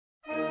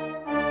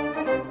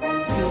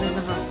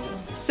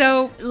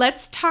So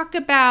let's talk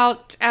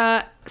about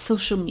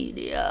social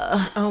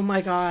media. Oh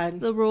my God.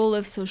 The role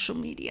of social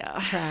media.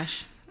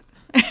 Trash.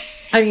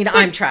 I mean,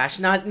 I'm trash,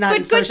 not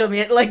in social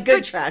media, like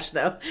good trash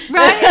though.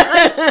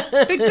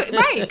 Right?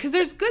 Right, because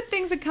there's good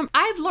things that come.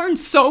 I've learned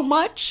so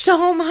much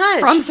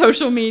from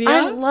social media.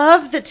 I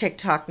love the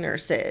TikTok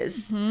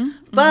nurses,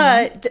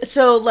 but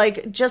so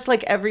like just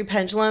like every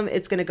pendulum,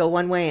 it's going to go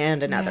one way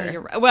and another. Yeah,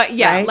 you're right. Well,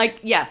 yeah,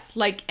 right?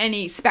 like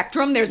any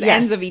spectrum, there's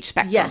ends of each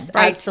spectrum. Yes,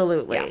 right?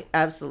 absolutely,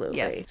 absolutely.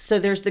 Yes. So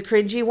there's the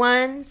cringy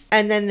ones,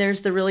 and then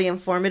there's the really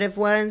informative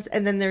ones,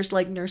 and then there's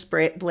like Nurse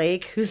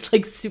Blake, who's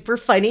like super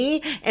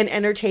funny and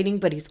entertaining,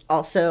 but he's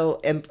also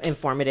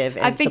informative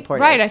and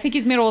supportive. Right. I think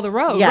he's middle of the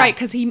road. Yeah. Right.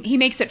 Because he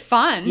makes it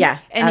fun. Yeah,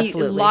 and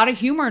absolutely. a lot of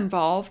humor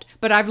involved.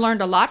 But I've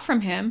learned a lot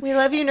from him. We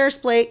love you, Nurse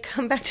Blake.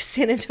 Come back to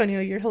San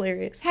Antonio. You're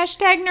hilarious.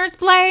 Hashtag Nurse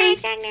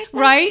Blake.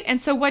 Right. And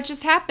so what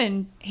just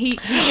happened? He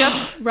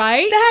just,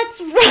 right?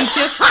 That's right. He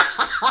just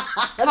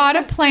caught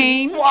a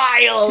plane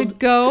wild to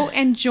go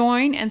and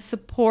join and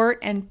support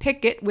and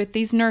picket with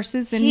these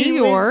nurses in New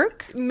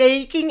York. Was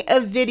making a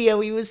video.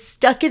 He was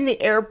stuck in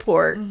the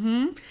airport.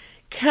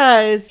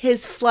 Because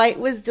his flight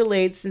was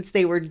delayed since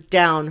they were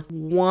down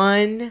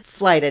one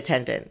flight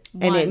attendant.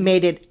 And it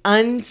made it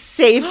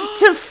unsafe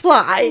to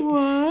fly.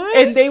 What?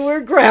 And they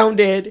were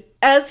grounded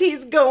as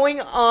he's going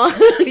on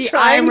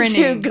trying irony.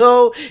 to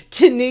go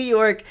to New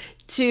York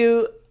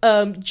to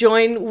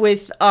join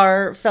with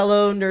our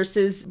fellow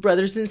nurses,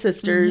 brothers and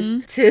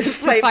sisters, to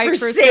fight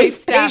for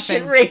safe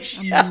patient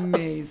ratio.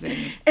 Amazing.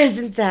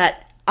 Isn't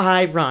that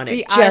ironic?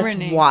 The Just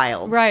irony.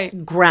 wild.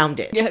 Right.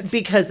 Grounded. Yes.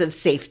 Because of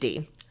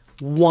safety.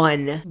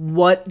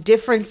 What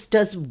difference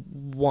does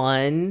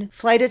one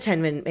flight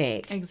attendant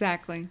make?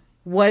 Exactly.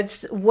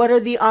 What are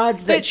the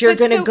odds that But you're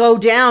going to so- go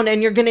down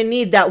and you're going to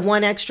need that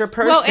one extra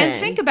person? Well, and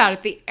think about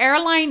it. The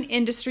airline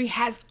industry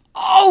has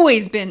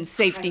always been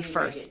safety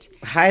first.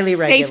 Highly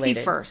regulated.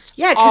 Safety first.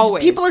 Yeah, because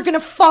Always. people are going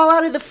to fall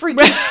out of the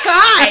freaking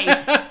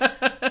sky.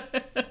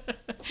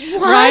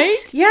 What?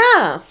 Right?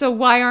 Yeah. So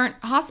why aren't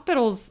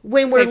hospitals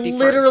When we're safety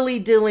literally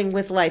first? dealing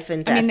with life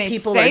and death, I mean, they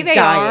people say are they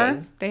dying.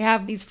 are. They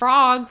have these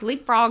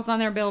leapfrogs on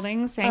their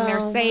buildings saying they're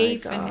Oh, my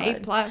safe God.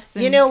 and A+.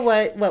 You know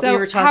what we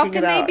were talking about how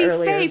can they be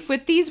earlier? safe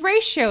with these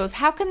ratios?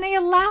 How can they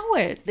allow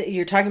it?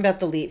 You're talking about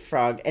the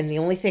leapfrog, and the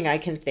only thing I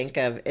can think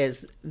of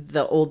is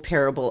the old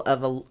parable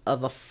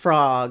of a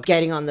frog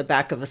getting on the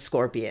back of a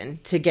scorpion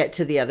to get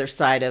to the other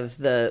side of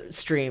the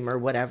stream or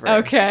whatever.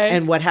 Okay.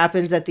 And what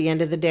happens at the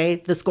end of the day?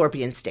 The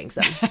scorpion stings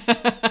them.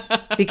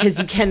 Because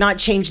you cannot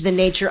change the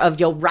nature of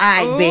your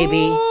ride,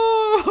 baby.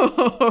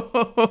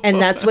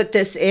 And that's what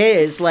this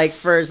is. Like,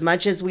 for as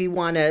much as we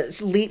want to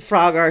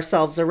leapfrog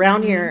ourselves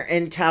around here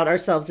and tout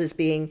ourselves as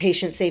being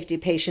patient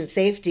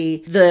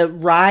safety, the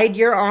ride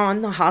you're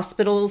on, the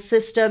hospital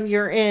system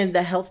you're in, the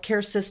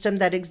healthcare system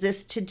that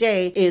exists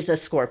today is a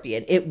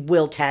scorpion. It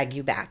will tag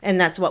you back. And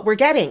that's what we're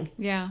getting.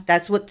 Yeah.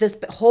 That's what this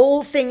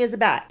whole thing is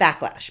about.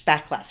 Backlash.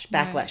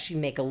 Right. You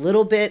make a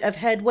little bit of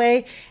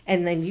headway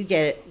and then you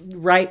get it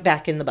right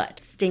back in the butt.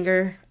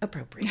 Stinger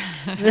appropriate.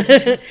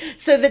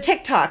 So the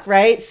TikTok,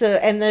 right? So,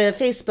 and the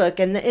Facebook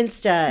and the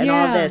Insta and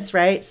all this,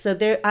 right? So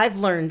I've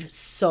learned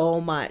so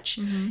much.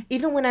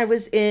 Even when I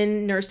was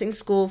in nursing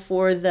school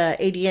for the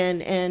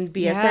ADN and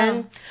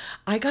BSN,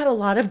 I got a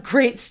lot of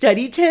great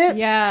study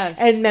tips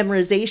and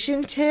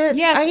memorization tips.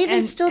 Yes, I even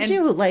and still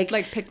do. Like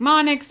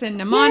Picmonics and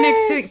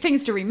mnemonics,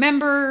 things to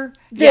remember.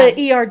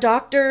 The ER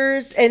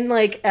doctors and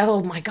like,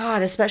 oh my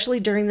God, especially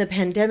during the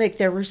pandemic,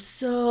 there were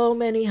so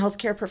many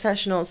healthcare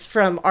professionals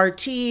from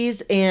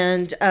RTs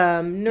and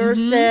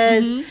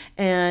nurses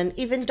and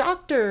even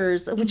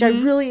doctors, which I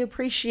really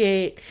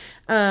appreciate.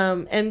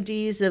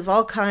 MDs of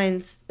all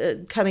kinds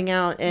coming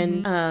out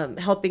and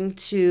helping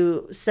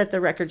to set the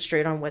record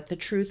straight on what the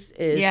truth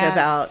is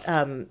about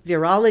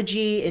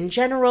virology in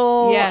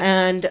general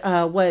and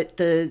what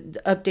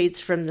the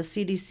updates from the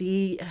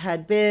CDC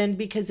had been,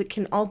 because it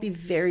can all be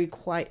very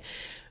quite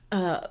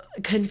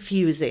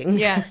confusing.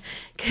 Yes.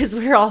 Because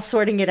we're all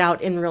sorting it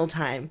out in real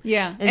time.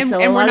 Yeah. And And so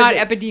we're not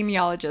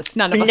epidemiologists.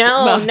 None of us.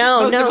 No, most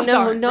no, of us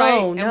aren't, right?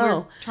 no, And no.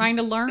 we're trying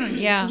to learn.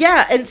 Yeah.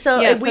 Yeah. And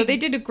so, So they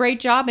did a great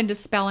job in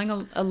dispelling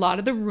a lot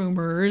of the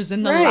rumors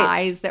and the Right.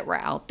 lies that were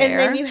out there. and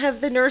then you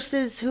have the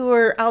nurses who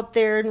are out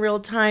there in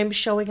real time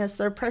showing us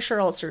their pressure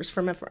ulcers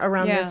from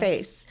around their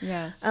face.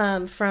 Yes.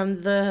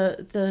 From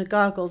the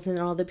goggles and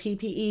all the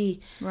PPE.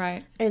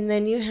 Right. And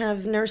then you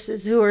have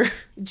nurses who are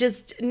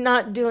just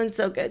not doing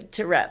so good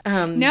to rep.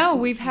 No,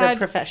 we've had, the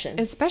profession.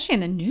 especially in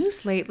the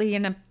news lately,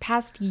 in the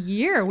past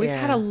year, we've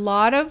had Yeah. a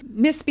lot of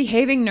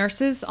misbehaving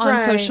nurses on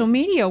Right. social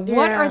media.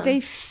 What Yeah. are they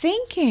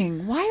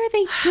thinking? Why are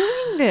they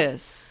doing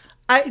this?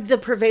 The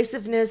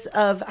pervasiveness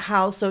of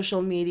how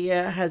social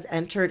media has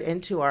entered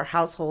into our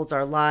households,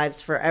 our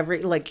lives, for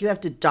you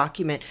have to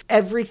document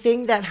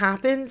everything that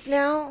happens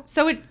now.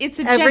 So it's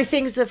a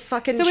Everything's a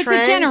fucking so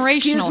trend. it's a generational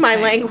Excuse my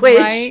thing, language.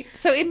 right?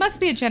 So it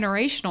must be a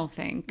generational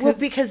thing. Well,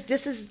 because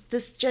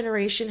this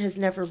generation has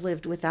never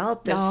lived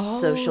without this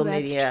social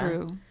that's media.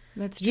 true.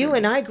 That's true. You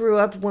and I grew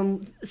up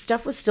when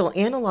stuff was still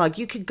analog.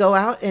 You could go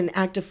out and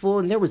act a fool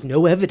and there was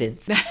no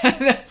evidence.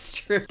 That's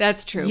true.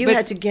 That's true. You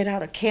had to get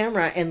out a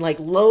camera and like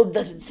load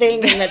the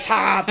thing in the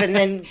top and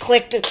then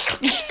click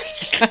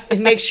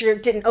and make sure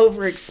it didn't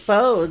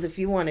overexpose if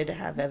you wanted to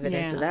have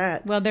evidence of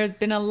that. Well, there's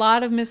been a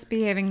lot of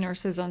misbehaving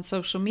nurses on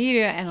social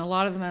media, and a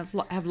lot of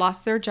them have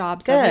lost their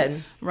jobs.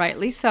 Good.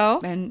 Rightly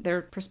so. And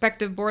their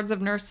prospective boards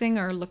of nursing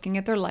are looking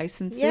at their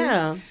licenses.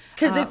 Yeah.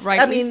 Because it's,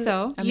 rightly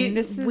so. I mean,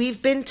 this is...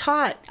 We've been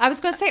taught. I was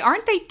going to say,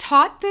 aren't they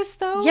taught this,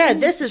 though? Yeah,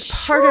 this is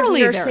part of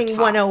Nursing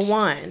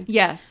 101.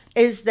 Yes.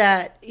 Is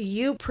that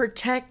you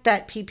protect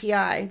that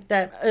PPI,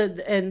 that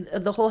and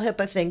the whole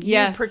HIPAA thing.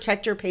 Yes. You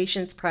protect your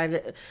patient's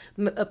private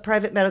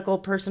medical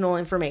personal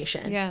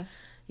information.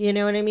 Yes. You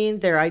know what I mean?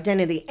 Their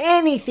identity,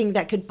 anything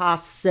that could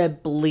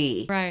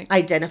possibly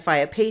identify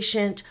a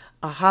patient,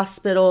 a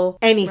hospital,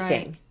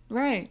 anything.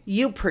 Right.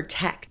 You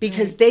protect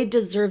because they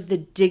deserve the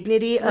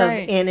dignity of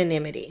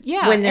anonymity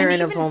when they're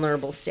in a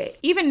vulnerable state.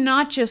 Even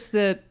not just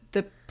the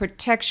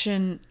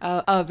protection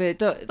of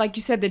it, like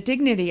you said, the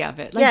dignity of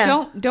it. Like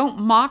don't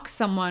mock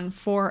someone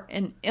for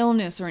an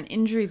illness or an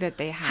injury that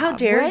they have. How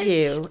dare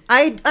you?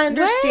 I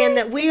understand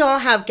that we all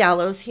have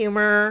gallows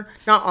humor.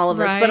 Not all of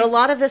us, but a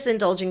lot of us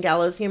indulge in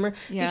gallows humor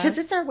because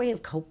it's our way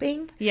of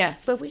coping.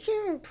 Yes. But we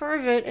can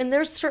improve it, and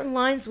there's certain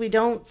lines we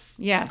don't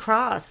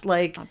cross.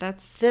 Like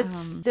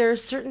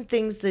there's certain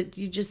things that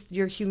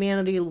your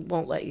humanity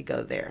won't let you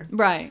go there.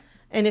 Right.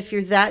 And if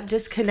you're that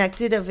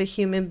disconnected of a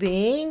human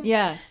being,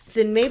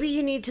 then maybe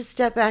you need to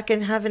step back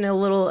and have a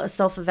little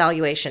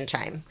self-evaluation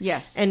time.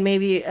 Yes. And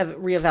maybe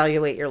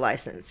reevaluate your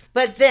license.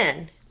 But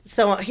then,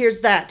 so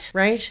here's that,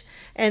 right?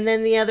 And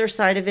then the other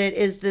side of it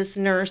is this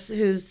nurse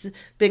who's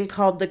been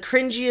called the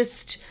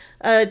cringiest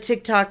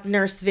TikTok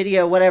nurse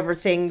video, whatever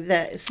thing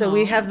that. So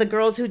we have the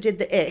girls who did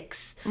the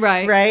icks.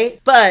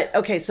 Right. But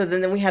okay. So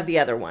then we have the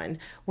other one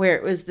where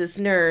it was this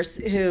nurse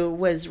who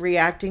was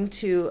reacting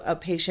to a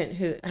patient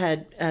who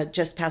had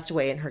just passed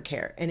away in her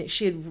care. And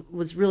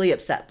was really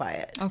upset by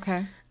it.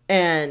 Okay.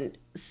 And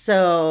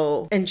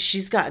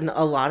she's gotten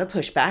a lot of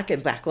pushback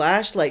and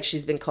backlash. Like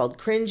she's been called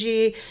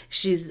cringy.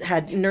 She's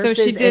had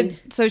nurses.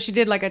 So she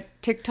did like a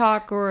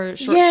TikTok or a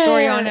short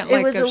story on it.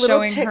 Like it was a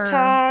little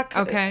TikTok.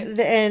 Okay.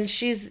 And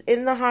she's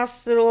in the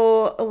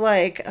hospital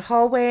like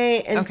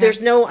hallway, and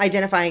there's no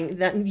identifying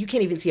that. You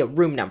can't even see a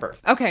room number.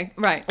 Okay.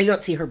 Right. You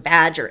don't see her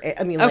badge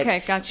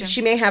Gotcha.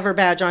 She may have her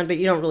badge on, but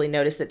you don't really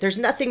notice it. There's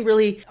nothing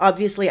really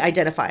obviously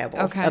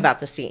identifiable about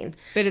the scene.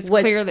 But it's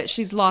clear that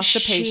she's lost a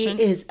patient.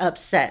 She is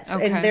upset,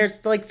 and there's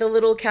like the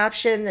little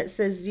caption that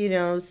says,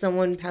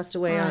 someone passed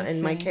away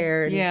in my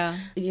care.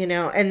 And,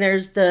 and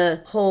there's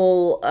the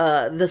whole,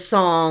 the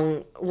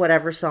song,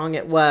 whatever song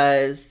it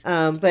was.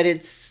 But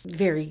it's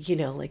very,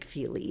 like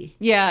feely.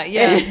 Yeah.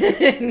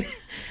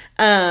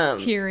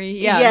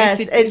 Teary. Yeah.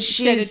 Yes. And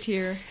shed a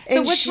tear.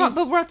 So what's wrong?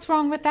 But what's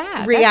wrong with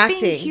that? Reacting.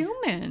 That's being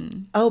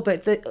human. Oh,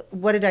 but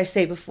what did I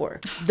say before?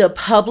 The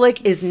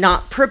public is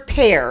not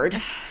prepared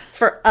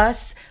for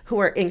us who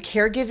are in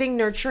caregiving,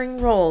 nurturing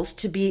roles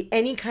to be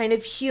any kind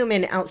of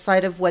human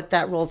outside of what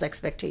that role's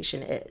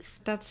expectation is.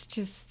 That's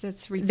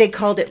ridiculous. They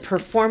called it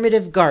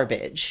performative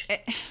garbage.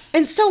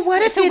 And so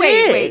what if it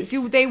is?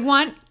 Wait, do they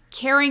want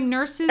caring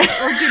nurses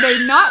or do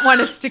they not want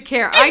us to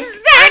care?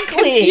 Exactly. I'm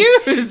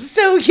confused.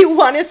 So you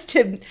want us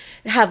to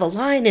have a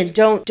line and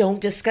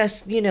don't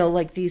discuss,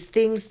 like these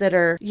things that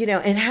are,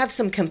 and have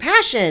some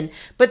compassion,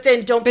 but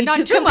then don't be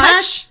too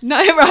compassionate. No,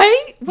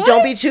 right? What?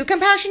 Don't be too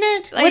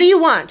compassionate. What do you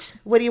want?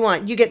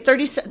 You get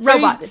 30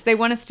 robots. They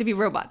want us to be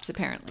robots,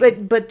 apparently.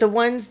 But the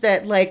ones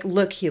that like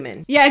look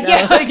human.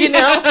 Yeah.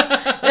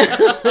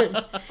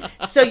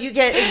 So you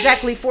get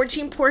exactly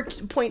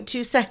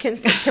 14.2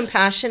 seconds of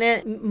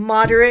compassionate,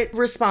 moderate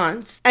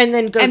response, and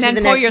then go to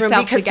the next room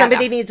because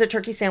somebody needs a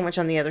turkey sandwich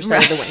on the other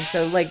side of the wing.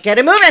 So get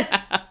it moving.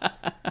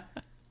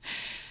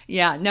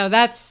 Yeah, no,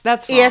 that's wrong.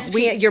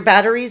 ESPN, your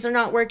batteries are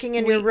not working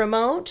in your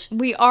remote.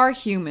 We are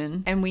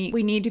human, and we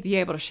need to be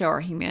able to show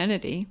our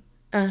humanity.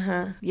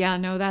 Yeah,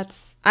 no,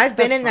 I've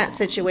been in that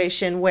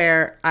situation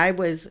where I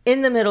was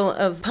in the middle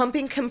of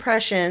pumping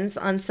compressions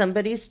on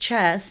somebody's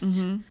chest,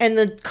 and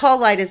the call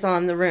light is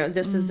on the room.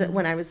 This is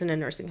when I was in a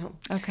nursing home.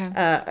 Okay.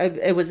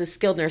 It was a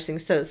skilled nursing,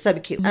 so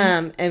subacute.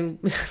 And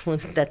well,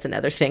 that's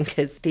another thing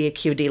because the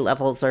acuity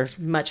levels are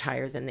much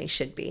higher than they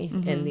should be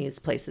in these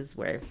places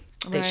where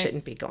they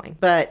shouldn't be going.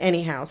 But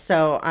anyhow,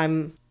 so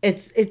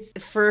it's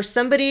for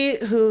somebody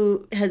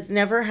who has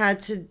never had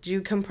to do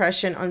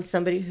compression on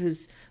somebody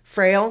who's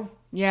frail.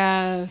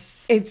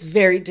 Yes. It's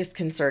very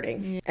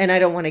disconcerting. Yeah. And I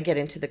don't want to get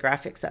into the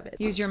graphics of it.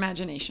 Use your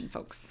imagination,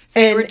 folks.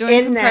 So you were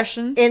doing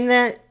compressions?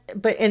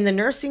 But in the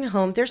nursing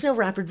home, there's no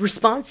rapid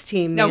response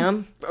team,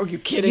 ma'am. Are you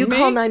kidding me? You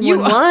call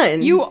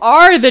 911. You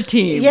are the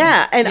team.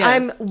 Yeah. And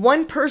I'm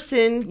one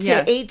person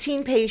to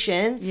 18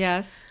 patients.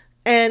 Yes.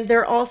 And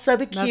they're all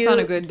subacute. That's on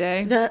a good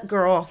day. That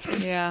girl.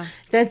 Yeah.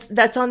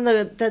 That's on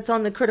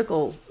the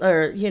critical,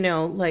 or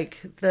like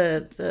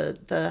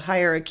the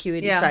higher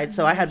acuity side.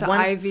 So I had the one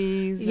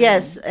IVs.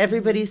 Yes,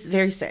 everybody's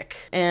very sick,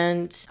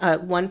 and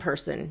one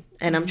person,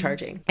 and I'm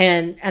charging,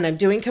 and I'm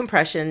doing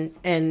compression,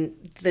 and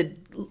the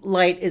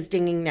light is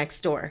dinging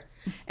next door,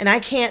 and I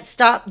can't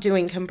stop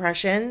doing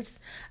compressions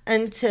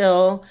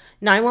until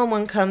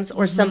 911 comes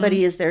or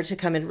somebody is there to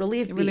come and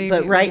relieve me.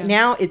 But right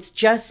now it's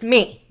just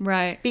me.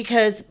 Right.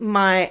 Because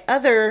my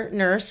other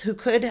nurse who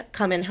could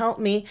come and help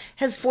me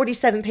has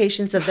 47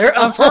 patients of their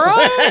own. Of her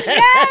own?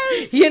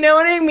 Yes. You know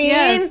what I mean?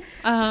 Yes.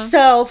 Uh-huh.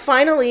 So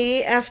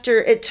finally,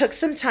 after it took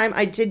some time,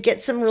 I did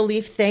get some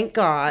relief, thank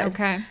God.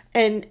 Okay.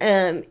 And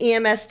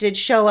EMS did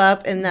show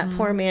up, and that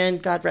poor man,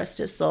 God rest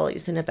his soul,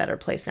 he's in a better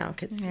place now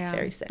because he's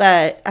very sick.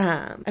 But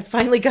I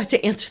finally got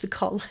to answer the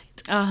call light.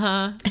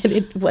 Uh-huh. And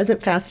it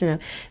wasn't fast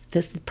enough.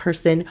 This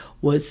person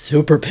was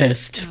super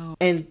pissed. Oh.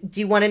 And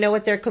do you want to know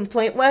what their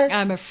complaint was?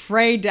 I'm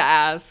afraid to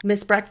ask.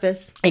 Missed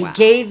breakfast. And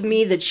gave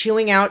me the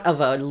chewing out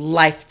of a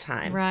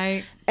lifetime.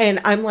 Right. And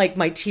I'm like,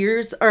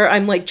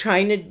 I'm like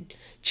trying to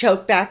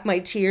choke back my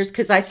tears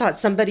because I thought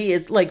somebody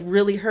is like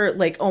really hurt.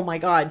 Like, oh my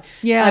God.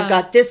 Yeah. I've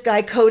got this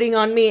guy coding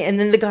on me, and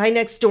then the guy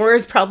next door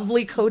is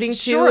probably coding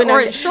too. And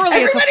surely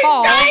it's a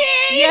fall. Dying!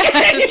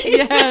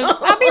 Yes.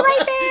 I'll be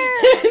right there.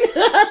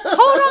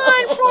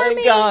 Hold on for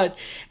me. Oh my God.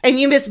 And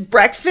you miss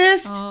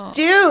breakfast? Oh.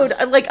 Dude,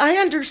 like I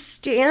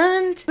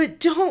understand,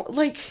 but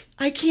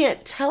I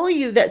can't tell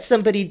you that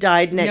somebody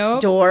died next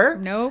door.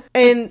 Nope.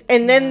 And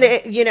then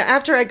they,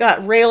 after I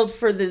got railed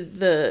for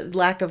the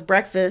lack of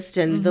breakfast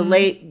and the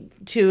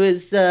late to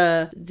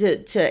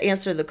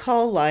answer the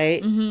call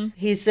light,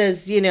 he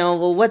says,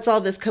 well, what's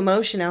all this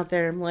commotion out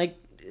there? I'm like,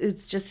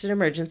 it's just an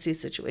emergency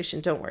situation.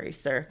 Don't worry,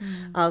 sir.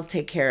 I'll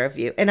take care of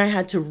you. And I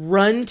had to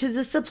run to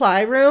the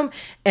supply room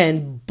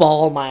and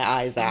bawl my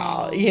eyes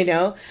out,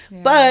 Yeah.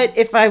 But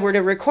if I were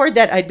to record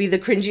that, I'd be the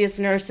cringiest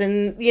nurse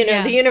in,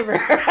 the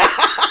universe.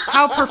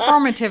 How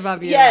performative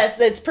of you. Yes,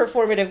 it's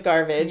performative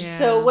garbage. Yeah.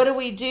 So what do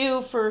we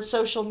do for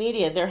social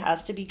media? There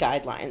has to be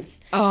guidelines.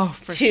 Oh,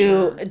 for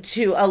sure.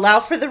 To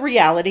allow for the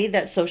reality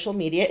that social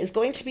media is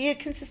going to be a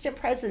consistent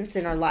presence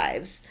in our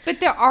lives. But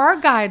there are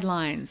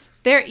guidelines.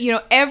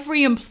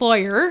 Every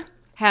employer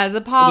has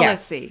a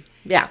policy.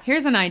 Yeah.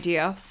 Here's an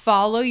idea.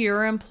 Follow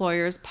your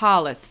employer's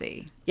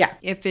policy. Yeah.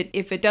 If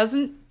it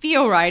doesn't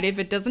feel right, if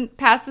it doesn't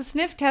pass the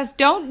sniff test,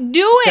 don't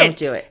do it. Don't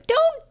do it.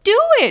 Don't do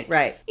it.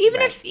 Right.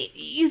 Even if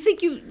you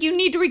think you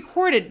need to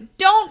record it,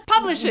 don't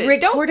publish it.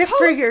 Record it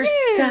for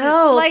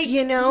yourself.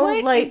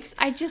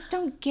 I just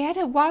don't get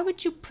it. Why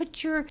would you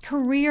put your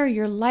career,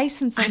 your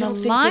license on the line like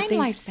that? I don't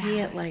think that they see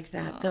it like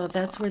that, though.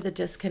 That's where the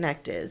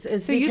disconnect is.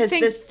 So because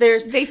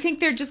they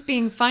think they're just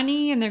being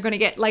funny and they're going to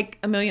get like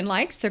 1 million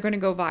likes. They're going to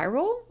go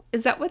viral.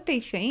 Is that what they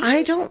think?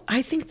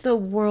 I think the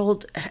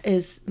world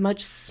is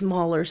much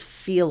smaller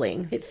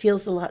feeling. It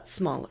feels a lot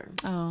smaller.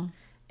 Oh.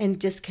 And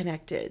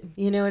disconnected.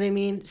 You know what I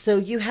mean? So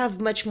you have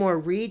much more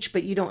reach,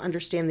 but you don't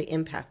understand the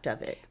impact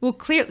of it. Well,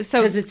 clearly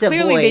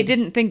they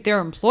didn't think their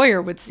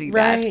employer would see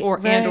that or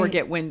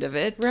get wind of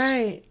it.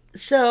 Right.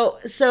 So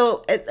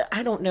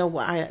I don't know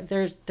why.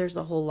 There's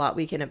a whole lot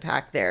we can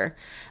unpack there.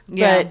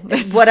 Yeah,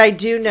 but what I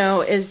do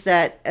know is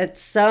that at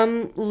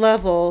some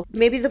level,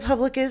 maybe the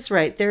public is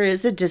right. There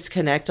is a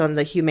disconnect on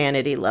the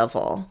humanity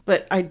level,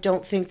 but I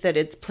don't think that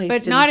it's placed.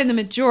 But not in the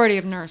majority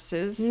of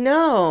nurses.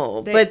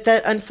 No, but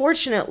that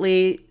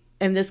unfortunately.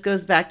 And this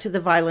goes back to the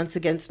violence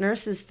against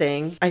nurses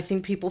thing. I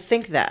think people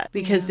think that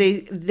because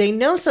they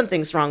know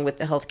something's wrong with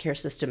the healthcare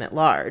system at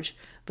large,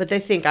 but they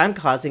think I'm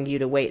causing you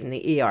to wait in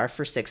the ER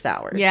for 6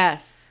 hours.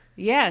 Yes.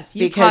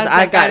 Because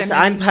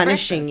I'm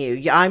punishing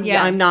you.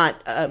 I'm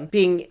not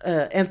being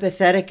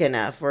empathetic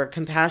enough or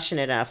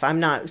compassionate enough. I'm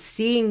not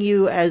seeing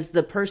you as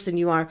the person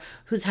you are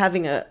who's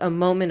having a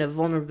moment of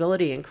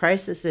vulnerability and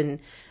crisis and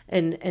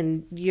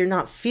you're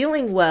not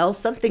feeling well.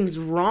 Something's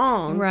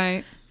wrong.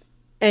 Right.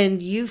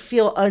 And you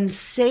feel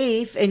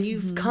unsafe and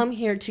you've come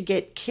here to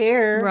get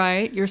care.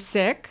 Right. You're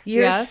sick.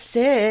 You're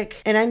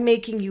sick. And I'm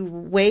making you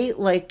wait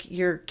like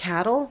you're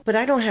cattle, but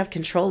I don't have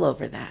control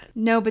over that.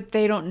 No, but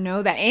they don't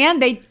know that.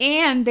 And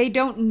they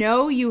don't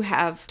know you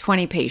have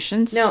 20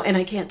 patients. No, and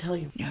I can't tell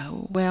you.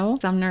 No. Well,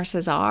 some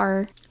nurses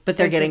are. But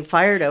they're getting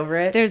fired over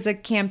it. There's a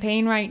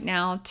campaign right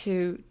now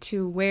to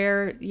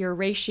wear your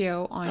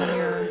ratio on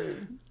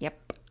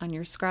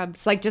your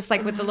scrubs. Just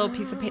like with a little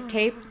piece of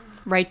tape.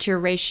 Write your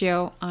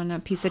ratio on a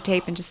piece of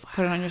tape and just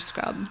put it on your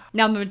scrub.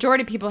 Now, the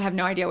majority of people have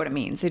no idea what it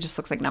means. It just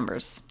looks like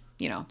numbers.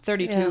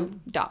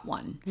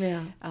 32.1.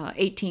 Yeah.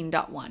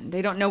 18.1.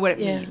 They don't know what it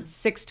means.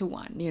 6 to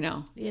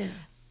 1, Yeah.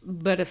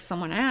 But if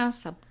someone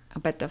asks,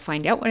 but to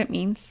find out what it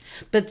means.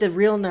 But the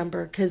real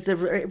number, because the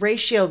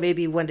ratio may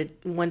be 1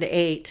 to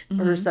 8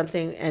 or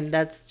something, and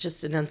that's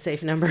just an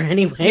unsafe number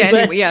anyway. Yeah,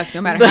 anyway,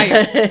 no matter how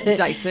you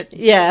dice it.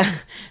 Yeah.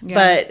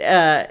 But,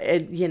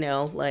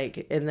 like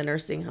in the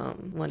nursing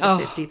home, 1 to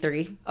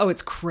 53. Oh,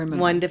 it's criminal.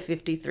 1 to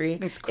 53.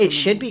 It's criminal. It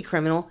should be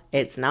criminal.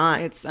 It's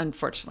not. It's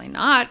unfortunately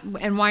not.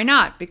 And why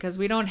not? Because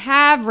we don't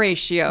have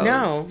ratios.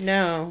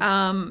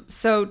 No.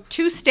 So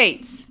two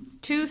states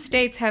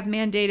have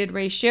mandated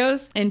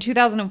ratios. In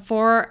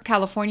 2004,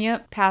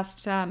 California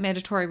passed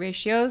mandatory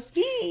ratios.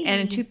 Yay.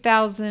 And in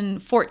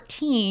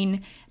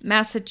 2014,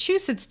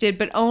 Massachusetts did,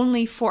 but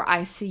only for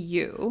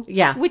ICU.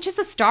 Yeah. Which is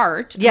a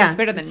start. Yeah. It's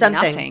better than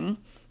something. nothing.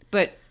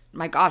 But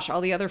my gosh,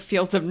 all the other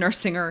fields of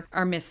nursing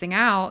are missing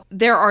out.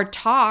 There are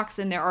talks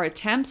and there are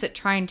attempts at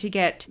trying to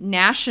get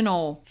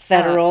national...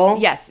 Federal?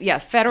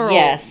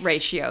 Federal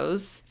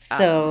ratios.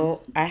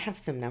 So I have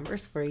some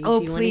numbers for you. Oh,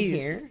 Do you please. want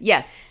to hear?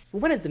 Yes.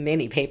 One of the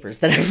many papers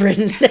that I've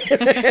written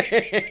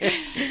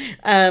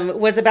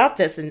was about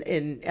this.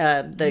 In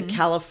the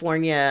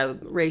California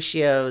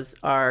ratios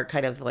are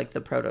kind of like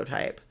the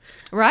prototype.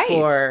 Right.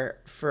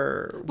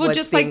 For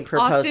what's being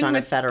proposed Austin on a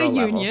with federal the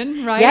level.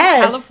 union, right?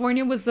 Yes.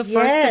 California was the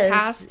first to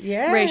pass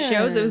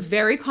ratios. It was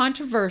very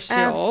controversial.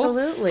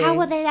 Absolutely. How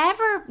will they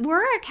ever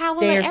work? How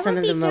will they it are ever some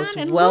of be the done? most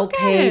And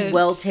well-paid,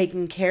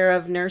 well-taken care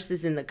of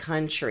nurses in the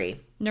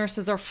country.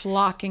 Nurses are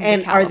flocking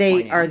and to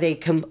California. are they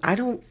I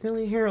don't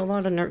really hear a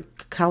lot of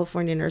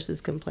California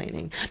nurses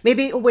complaining.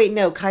 Maybe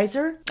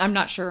Kaiser? I'm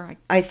not sure.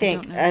 I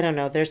think I don't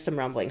know. There's some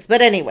rumblings.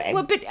 But anyway.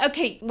 Well, but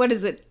okay, what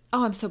is it?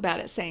 Oh, I'm so bad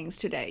at sayings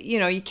today.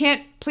 You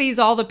can't please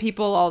all the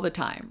people all the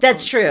time.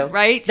 That's true.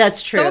 Right?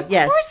 That's true. So of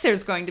course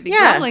there's going to be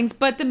grumblings,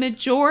 but the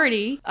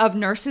majority of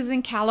nurses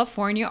in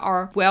California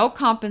are well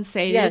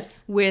compensated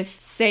with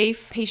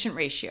safe patient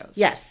ratios.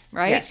 Yes.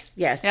 Right?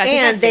 Yes. Yeah,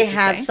 and they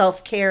have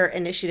self-care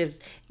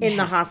initiatives in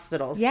the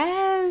hospitals.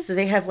 Yes. So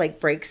they have like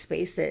break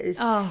spaces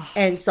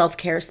and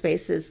self-care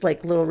spaces,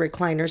 like little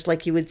recliners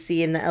like you would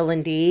see in the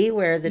L&D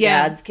where the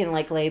dads can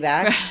like lay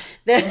back.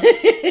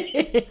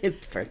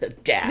 For the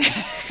dads.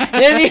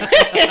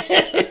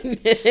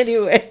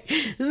 Anyway,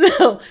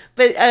 so,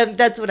 but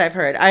that's what I've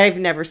heard. I've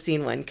never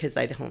seen one because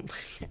I don't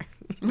live there.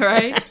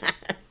 Right.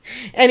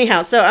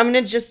 Anyhow, so I'm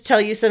going to just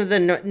tell you some of the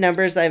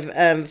numbers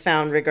I've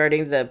found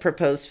regarding the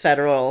proposed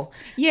federal.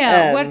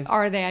 Yeah, what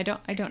are they? I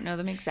don't know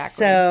them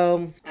exactly.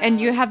 So,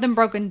 and you have them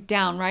broken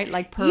down, right?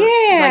 Like per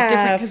like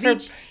different,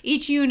 because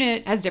each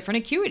unit has different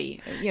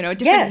acuity,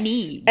 different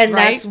needs, and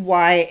right? that's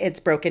why it's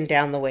broken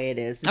down the way it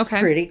is. It's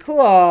pretty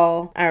cool.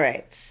 All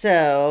right,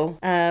 so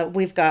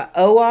we've got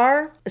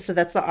OR, so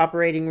that's the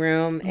operating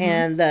room,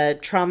 and the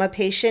trauma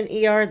patient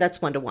ER. That's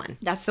 1-to-1.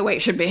 That's the way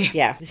it should be.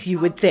 Yeah, you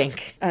would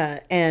think.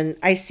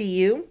 And ICU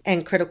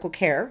and critical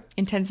care.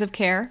 Intensive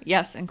care,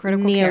 yes, and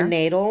critical care.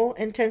 Neonatal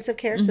intensive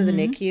care, so the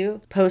NICU.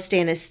 Post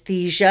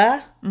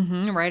anesthesia.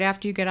 Right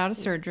after you get out of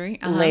surgery.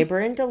 Labor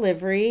and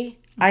delivery.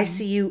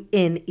 ICU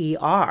in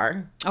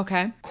ER.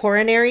 Okay.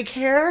 Coronary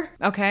care.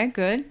 Okay,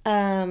 good.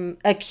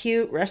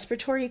 Acute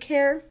respiratory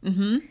care.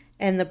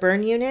 And the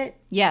burn unit.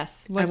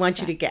 Yes. I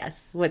want you to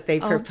guess what they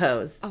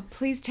propose. Oh,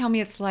 please tell me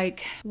it's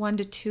like 1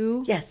 to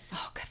 2. Yes.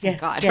 Oh,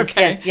 thank God. Yes,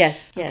 okay.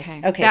 Yes.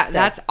 Okay.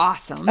 That's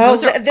awesome. Oh,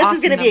 this is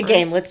going to be a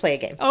game. Let's play a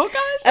game. Oh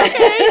gosh.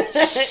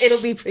 Okay.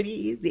 It'll be pretty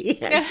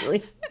easy,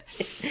 actually.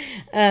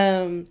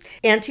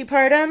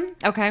 Antepartum.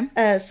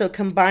 Okay. So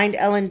combined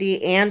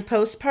L&D and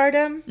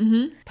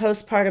postpartum.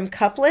 Postpartum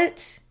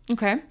couplet.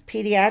 Okay.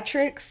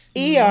 Pediatrics.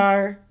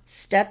 ER.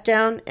 Step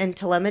down and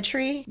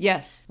telemetry.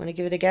 Yes. Want to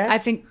give it a guess? I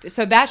think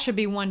so. That should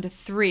be 1 to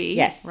 3.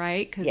 Yes.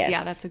 Right. Because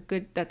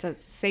that's a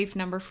safe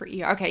number for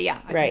ER. Okay.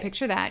 Yeah. I can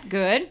picture that.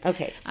 Good.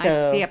 Okay.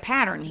 So I see a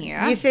pattern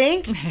here. You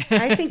think?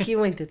 I think you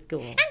went to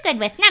school. I'm good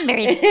with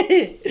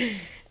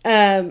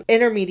numbers.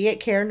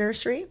 Intermediate care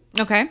nursery.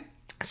 Okay.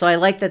 So I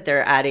like that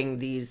they're adding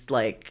these,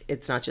 like,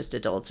 it's not just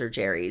adults or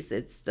Jerry's.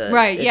 It's the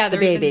they're the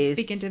babies.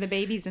 speaking to the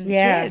babies and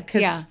the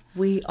kids. Yeah.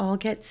 We all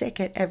get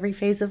sick at every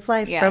phase of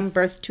life from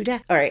birth to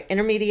death. All right.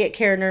 Intermediate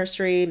care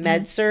nursery,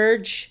 med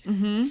surge,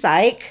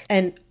 psych,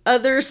 and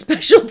other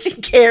specialty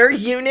care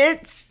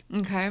units.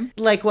 Okay.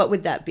 Like, what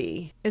would that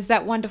be? Is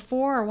that 1 to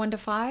 4 or 1 to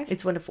 5?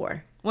 It's 1 to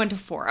 4. 1 to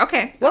 4.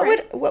 Okay.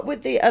 What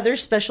would the other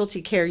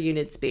specialty care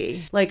units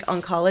be? Like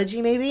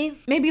oncology, maybe?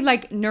 Maybe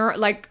like neuro.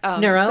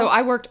 Neuro. So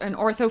I worked an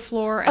ortho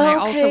floor, and I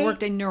also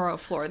worked a neuro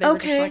floor. They were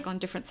just like on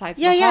different sides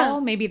of the hall.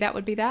 Maybe that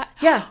would be that.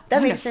 Yeah, that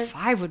 1 makes to sense.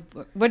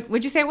 5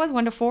 would you say it was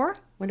 1 to 4?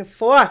 1 to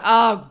 4.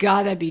 Oh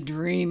God, that'd be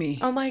dreamy.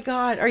 Oh my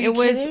God, are you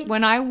kidding? It was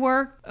when I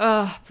worked.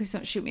 Please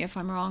don't shoot me if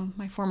I'm wrong.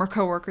 My former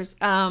coworkers.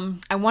 I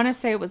want to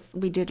say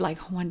we did like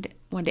 1 to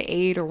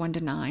 8 or 1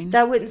 to 9.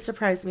 That wouldn't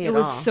surprise me at all. It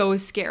was so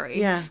scary.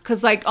 Yeah.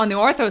 Because like on the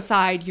ortho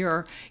side,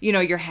 you're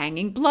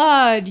hanging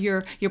blood.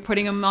 You're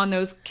putting them on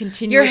those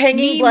continuous. You're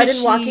hanging blood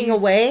machines. and walking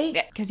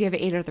away. Because you have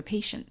 8 other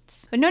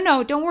patients. But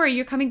no, don't worry.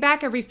 You're coming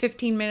back every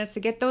 15 minutes to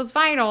get those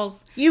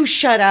vitals. You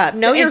shut up.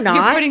 No, you're not.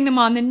 You're putting them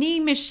on the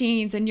knee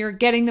machines and you're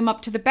getting them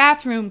up to the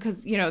bathroom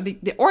because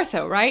the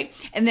ortho, right?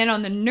 And then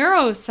on the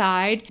neuro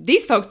side,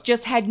 these folks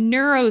just had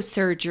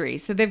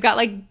neurosurgery, so they've got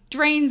like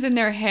drains in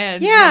their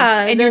heads.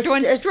 Yeah, and you're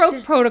doing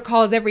stroke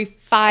protocols every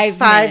 5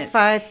 minutes.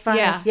 Five.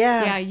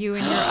 Yeah, you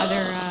and your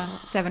other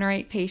 7 or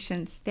 8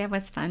 patients. That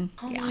was fun.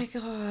 Oh my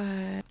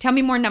God. Tell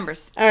me more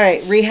numbers. All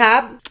right,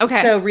 rehab.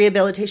 Okay. So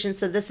rehabilitation.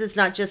 So this is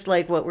not just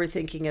like what we're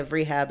thinking of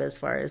rehab as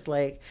far as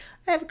like,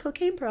 I have a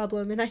cocaine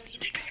problem and I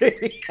need to go to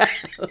rehab.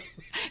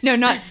 No,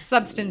 not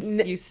substance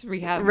use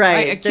rehab.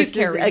 Right. Acute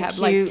care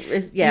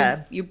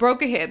rehab. You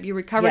broke a hip, you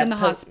recovered in the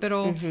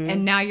hospital,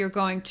 and now you're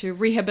going to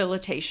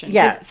rehabilitation.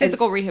 Yeah.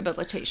 Physical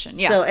rehabilitation.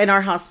 Yeah. So, and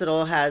our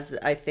hospital has,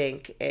 I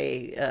think,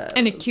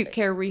 an acute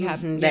care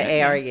rehab.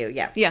 the ARU.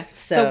 Yeah. Yeah.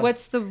 So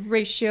what's the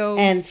ratio?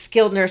 And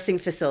skilled nursing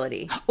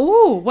facility.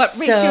 Oh, what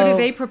ratio do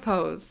they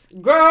propose?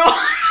 Girl.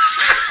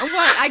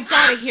 What? I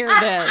gotta hear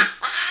this.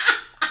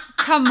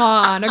 Come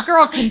on, a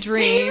girl can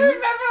dream. Do you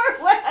remember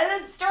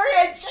the story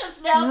I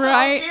just now told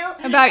you?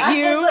 About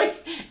you?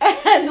 I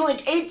had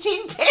like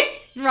 18 pages.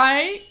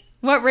 Right?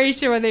 What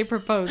ratio are they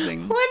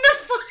proposing? 1 to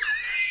 5.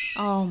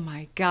 Oh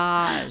my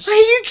gosh. Are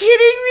you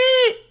kidding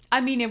me?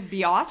 I mean, it would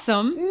be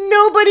awesome.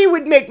 Nobody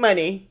would make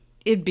money.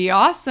 It'd be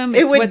awesome.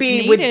 It would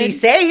be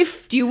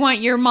safe. Do you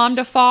want your mom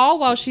to fall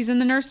while she's in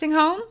the nursing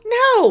home?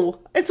 No.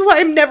 That's why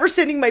I'm never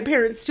sending my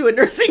parents to a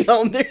nursing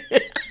home.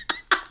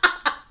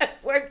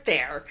 Work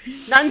there.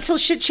 Not until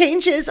shit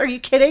changes. Are you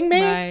kidding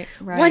me? Right.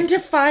 1 to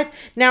 5.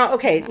 Now,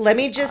 okay, let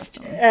me just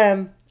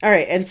all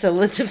right, and so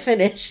let's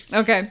finish.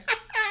 Okay.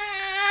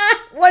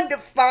 1 to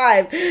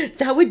 5.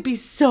 That would be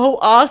so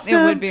awesome.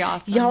 It would be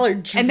awesome. Y'all are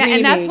dreaming.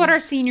 And that's what our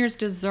seniors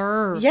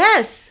deserve.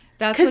 Yes.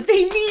 That's because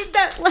they need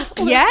that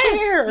level of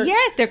care.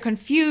 Yes, they're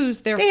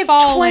confused. They have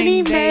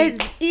falling. 20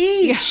 meds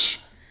each.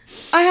 Yeah.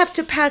 I have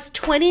to pass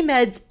 20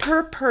 meds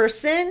per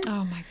person.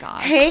 Oh my God.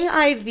 Hang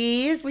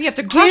IVs. We have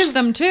to crush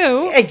them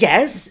too.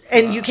 Yes.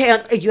 And you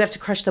have to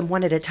crush them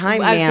one at a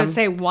time, I was going to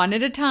say one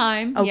at a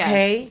time.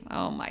 Okay. Yes.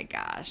 Oh my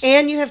gosh.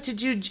 And you have to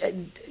do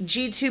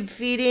G-tube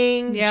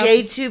feeding,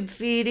 J-tube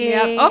feeding.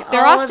 Yep. Oh,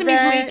 their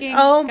ostomy's leaking.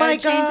 Oh my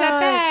God. Change that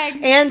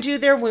bag. And do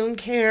their wound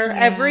care,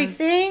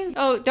 everything.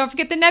 Oh, don't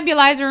forget the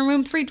nebulizer in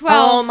room 312.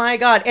 Oh my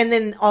God. And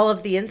then all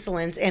of the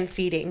insulins and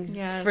feeding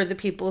for the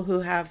people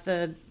who have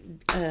the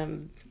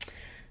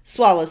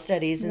swallow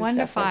studies and 1 to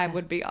stuff 5 like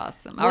would be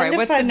awesome. All right,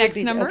 what's the next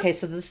number? Okay,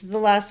 so this is the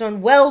last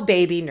one. Well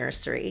Baby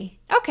Nursery.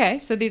 Okay,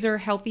 so these are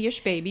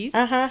healthy-ish babies.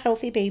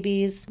 Healthy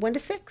babies. 1 to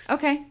 6.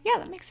 Okay, yeah,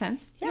 that makes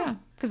sense. Yeah,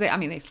 because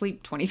they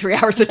sleep 23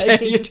 hours a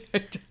day.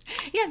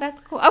 Yeah,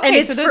 that's cool.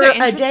 Okay, so those are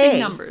interesting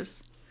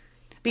numbers.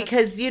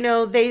 Because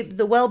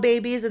the well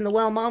babies and the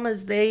well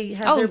mamas, they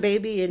have their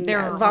baby and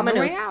they're vomit. On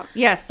their way out.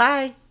 Yes.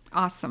 Bye.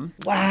 Awesome.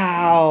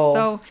 Wow.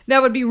 So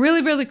that would be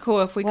really, really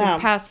cool if we could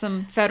pass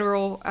some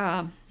federal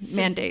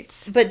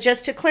mandates. But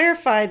just to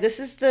clarify, this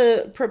is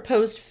the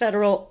proposed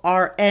federal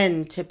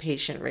RN to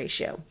patient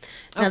ratio.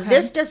 Now,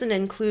 this doesn't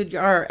include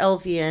our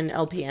LVN,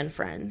 LPN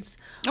friends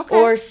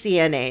or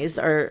CNAs,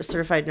 our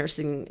certified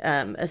nursing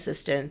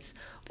assistants,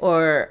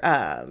 or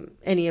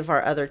any of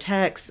our other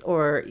techs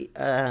or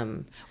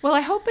well,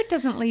 I hope it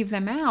doesn't leave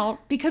them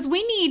out because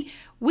we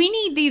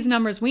need these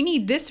numbers. We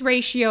need this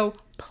ratio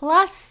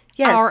plus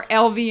our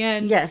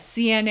LVN,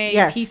 CNA,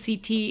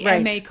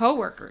 PCT, MA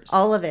coworkers.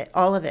 All of it.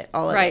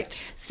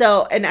 Right.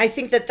 So, and I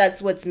think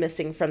that's what's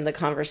missing from the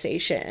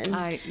conversation.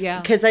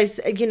 Because I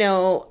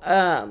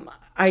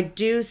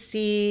do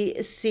see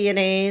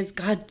CNAs.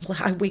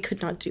 God, we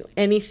could not do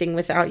anything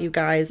without you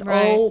guys.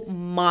 Right. Oh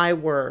my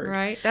word.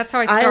 Right. That's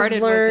how I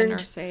started was a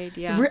nurse aide.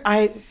 Yeah.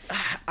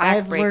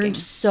 I've learned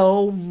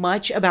so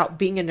much about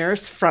being a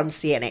nurse from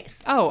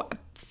CNAs. Oh,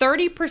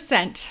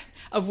 30%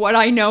 of what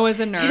I know as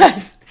a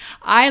nurse,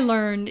 I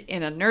learned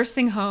in a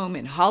nursing home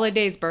in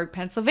Hollidaysburg,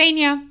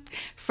 Pennsylvania,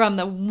 from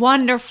the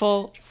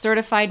wonderful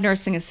certified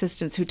nursing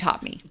assistants who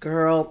taught me.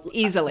 Girl.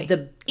 Easily.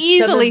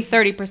 Easily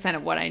 30%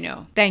 of what I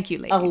know. Thank you,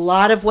 ladies. A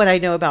lot of what I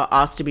know about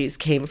ostomies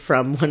came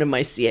from one of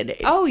my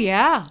CNAs. Oh,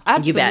 yeah.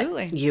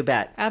 Absolutely. You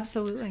bet.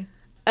 Absolutely.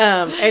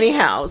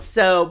 Anyhow,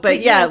 so,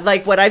 but yeah,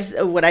 like what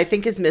I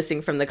think is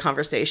missing from the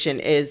conversation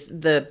is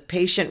the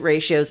patient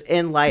ratios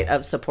in light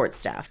of support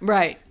staff.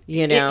 Right.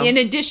 In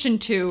addition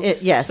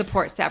to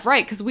support staff.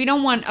 Right. Because we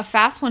don't want a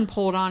fast one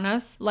pulled on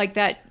us like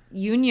that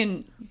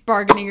union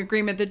bargaining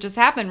agreement that just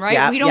happened,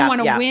 right? We don't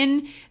want to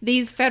win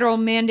these federal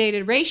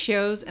mandated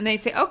ratios and they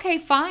say, okay,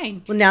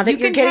 fine. Well, now that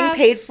you're getting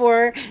paid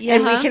for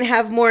and we can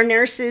have more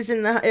nurses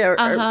in the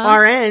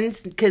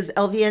RNs because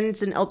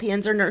LVNs and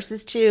LPNs are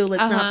nurses too.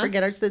 Let's not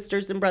forget our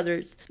sisters and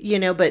brothers,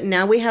 but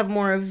now we have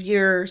more of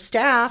your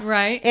staff.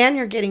 Right. And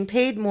you're getting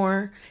paid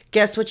more.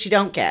 Guess what you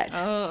don't get?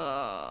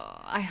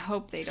 I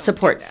hope they don't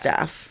support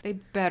staff. They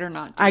better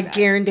not do that. I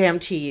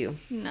guarantee you.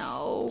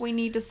 No, we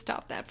need to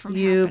stop that from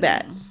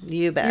happening.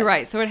 You bet. You're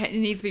right. So it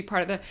needs to be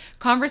part of the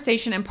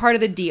conversation and part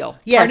of the deal.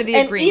 Yes, part of the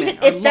agreement.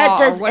 Even if that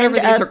does whatever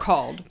end these up are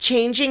called.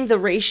 Changing the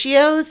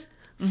ratios,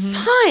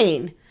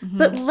 fine.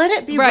 but let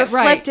it be Right,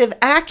 reflective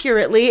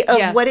accurately of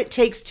Yes. what it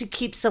takes to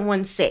keep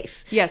someone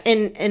safe. Yes.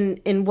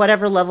 In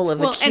whatever level of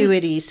Well, and-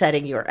 acuity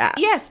setting you're at.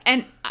 Yes,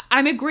 and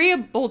I'm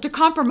agreeable to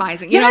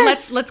compromising. You know,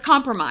 Yes. let's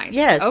compromise.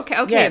 Yes, Okay.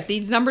 yes. If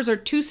these numbers are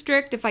too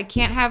strict, if I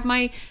can't have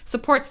my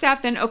support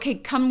staff, then okay,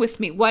 come with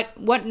me.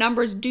 What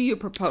numbers do you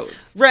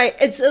propose? Right.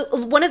 It's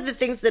one of the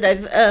things that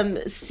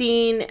I've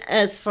seen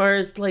as far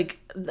as like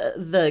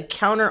the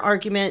counter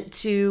argument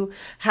to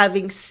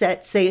having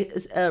set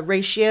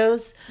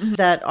ratios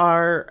that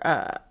are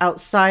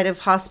outside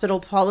of hospital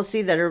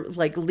policy that are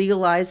like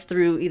legalized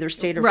through either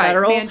state or Right,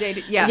 federal.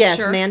 mandated. Yeah, yes,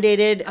 sure.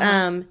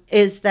 mandated.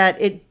 Is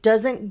that it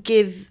doesn't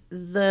give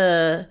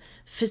the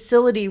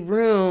facility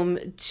room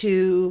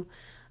to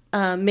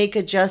make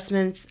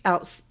adjustments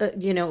out,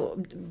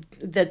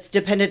 that's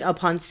dependent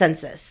upon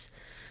census.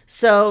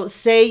 So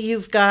say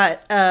you've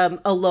got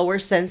a lower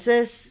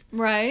census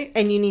Right.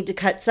 and you need to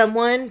cut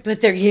someone,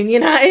 but they're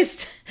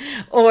unionized,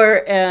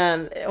 or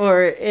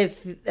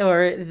it's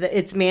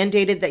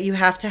mandated that you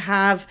have to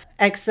have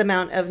X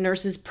amount of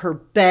nurses per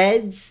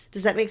beds.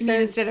 Does that make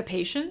sense? Instead of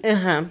patients?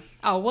 Uh-huh.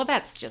 Oh, well,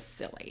 that's just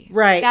silly.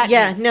 Right. That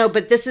Yeah. needs- No,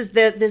 but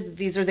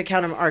these are the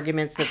counter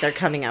arguments that they're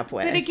coming up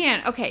with. But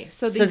again, okay,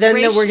 so so then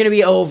rati- we're going to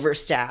be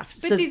overstaffed.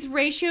 But So these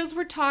ratios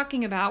we're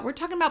talking about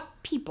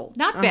people,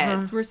 not Uh-huh.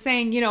 beds. We're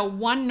saying,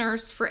 one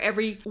nurse for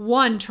every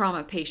one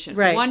trauma patient.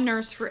 Right. One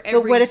nurse for every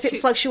but what if two.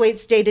 it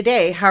fluctuates day to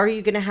day? How are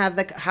you going to have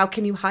how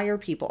can you hire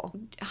people?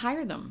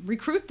 Hire them,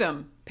 recruit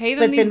them, pay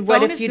them But these then what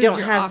bonuses if you don't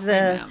you're have offering the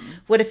them.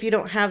 what if you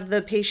don't have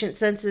the patient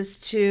census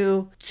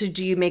to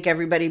do you make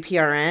everybody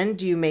PRN?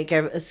 Do you make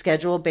a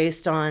schedule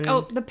based on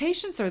Oh, the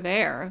patients are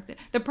there.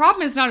 The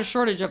problem is not a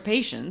shortage of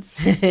patients.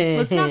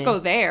 Let's not go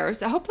there.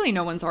 So hopefully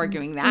no one's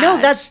arguing that. No,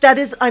 that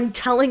is I'm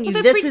telling you,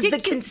 Well, this that's is the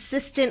ridiculous.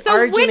 consistent So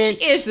argument.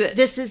 which is it?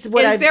 This is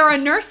what Is there a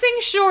nursing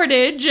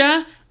shortage?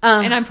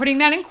 And I'm putting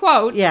that in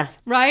quotes. Yeah.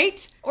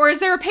 Right? Or is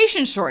there a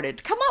patient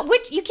shortage? Come on,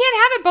 you can't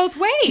have it both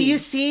ways. Do you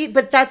see?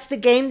 But that's the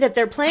game that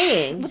they're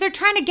playing. Well, they're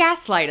trying to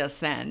gaslight us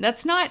then.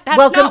 That's not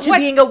Welcome not to what-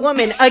 being a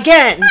woman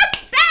again.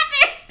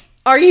 Stop it!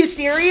 Are you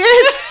serious?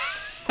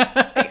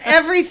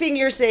 Everything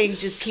you're saying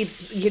just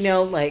keeps,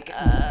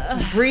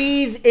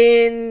 breathe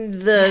in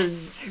the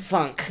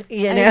funk,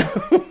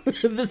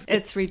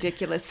 It's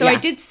ridiculous. So Yeah. I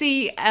did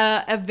see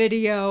a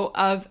video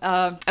of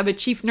a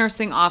chief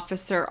nursing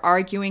officer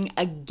arguing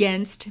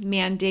against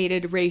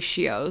mandated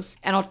ratios,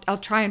 and I'll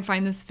try and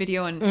find this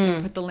video and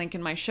put the link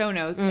in my show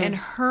notes. And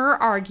her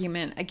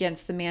argument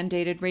against the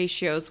mandated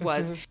ratios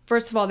was,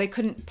 first of all, they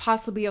couldn't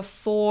possibly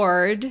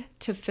afford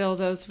to fill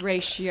those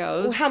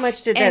ratios. How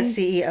much did that And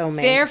CEO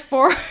make?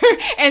 Therefore,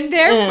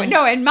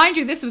 no, and mind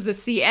you, this was a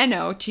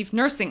CNO, chief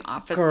nursing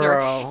officer,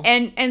 Girl.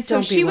 and so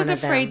Don't be she was one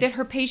of afraid them. that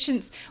her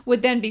patients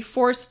would then be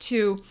forced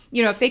to,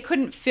 if they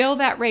couldn't fill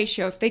that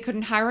ratio, if they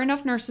couldn't hire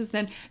enough nurses,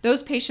 then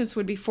those patients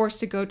would be forced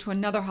to go to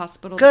another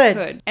hospital Good.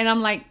 that could. And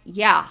I'm like,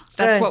 yeah,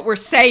 that's Good. what we're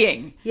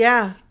saying.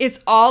 Yeah. It's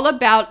all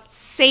about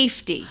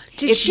safety.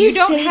 Did If she you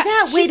don't say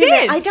that? She Wait a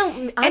minute. did.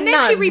 I'm and then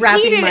not she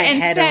wrapping repeated my it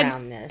and head said,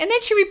 around this. and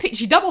then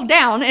she doubled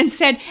down and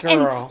said,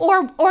 Girl.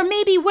 or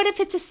maybe what if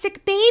it's a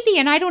sick baby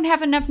and I don't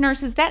have enough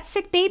nurses? That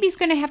sick baby's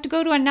going to have to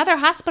go to another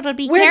hospital to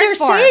be Where cared they're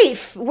for.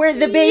 safe. Where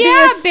the baby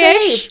Yeah, is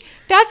bitch. safe.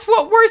 That's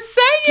what we're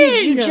saying.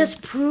 Did you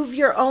just prove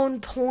your own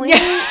point?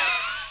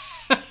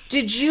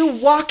 Did you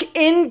walk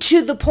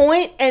into the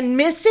point and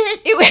miss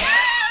it?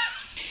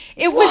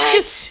 It was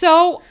just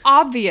so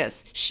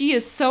obvious. She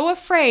is so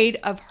afraid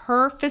of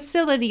her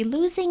facility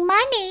losing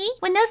money.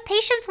 When those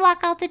patients walk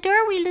out the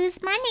door, we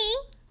lose money.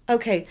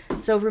 Okay,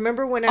 so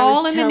remember when I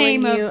All was in the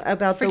telling name you of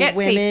about the forget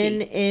women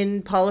safety.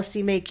 in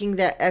policymaking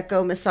that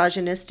echo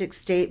misogynistic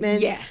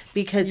statements? Yes,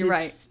 Because you're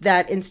it's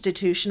that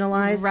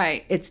institutionalized.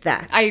 Right. It's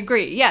that. I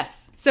agree. Yes.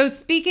 So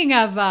speaking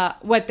of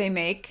what they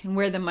make and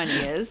where the money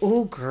is,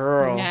 Oh,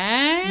 girl.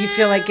 Ah, You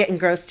feel like getting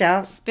grossed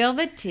out? spill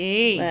the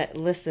tea. But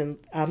listen,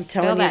 I'm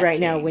telling you that right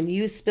now, tea. when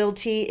you spill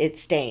tea, it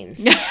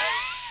stains.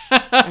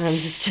 I'm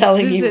just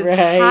telling This you is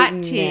right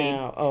hot tea.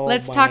 now. Oh,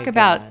 Let's my talk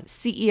about God.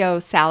 CEO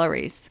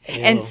salaries.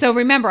 Ew. And so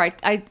remember,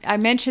 I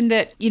mentioned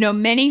that,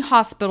 many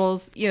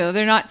hospitals,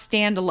 they're not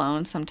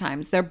standalone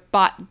sometimes. They're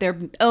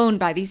owned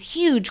by these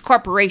huge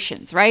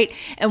corporations, right?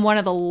 And one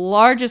of the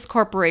largest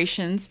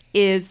corporations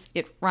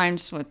it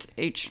rhymes with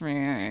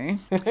HCA.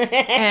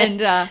 And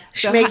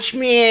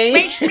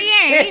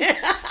Schmake.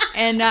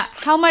 And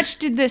how much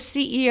did the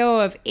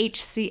CEO of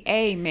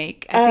HCA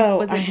make? I think,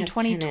 was I it in have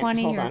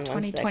 2020 Hold or on 1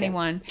 second.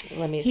 2021?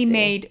 Let me He see.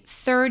 made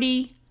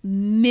 $30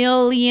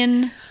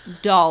 million.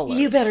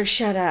 You better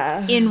shut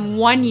up. In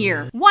 1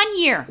 year. 1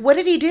 year. What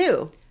did he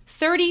do?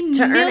 $30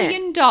 earn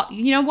million.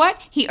 You know what?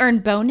 He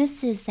earned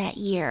bonuses that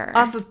year.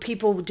 Off of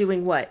people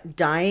doing what?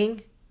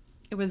 Dying?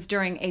 It was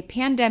during a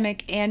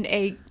pandemic and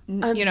a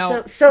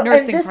So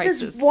nursing and this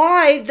crisis. is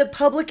why the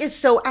public is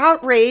so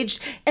outraged,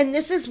 and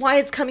this is why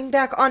it's coming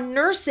back on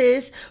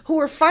nurses who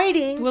are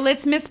fighting. Well,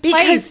 it's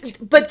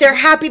misplaced. But they're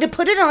happy to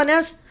put it on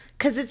us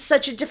because it's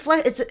such a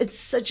it's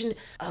such an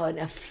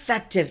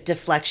effective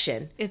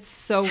deflection. It's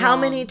so How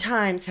wrong. many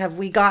times have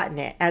we gotten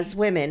it as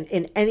women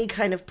in any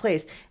kind of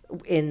place?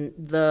 in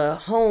the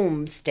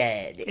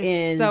homestead,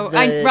 in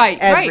right,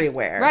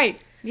 everywhere. Right.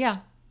 Yeah.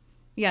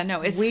 Yeah,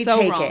 no, it's We so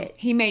take wrong. it.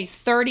 He made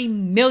 $30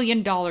 million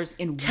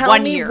in Tell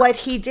 1 me year. what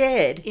he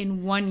did.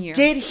 In 1 year.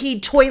 Did he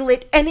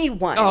toilet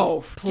anyone?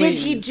 Oh, Did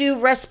he please. do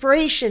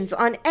respirations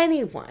on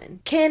anyone?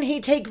 Can he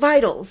take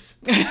vitals?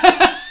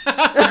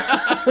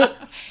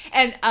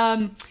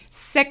 And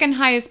second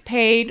highest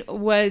paid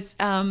was,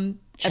 I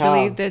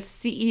believe, the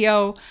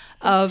CEO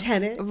of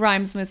Tenet.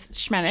 Rhymes with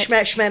Schmenet.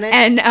 Schmenet.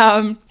 And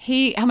how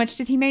much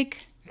did he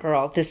make?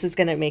 Girl, this is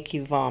going to make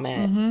you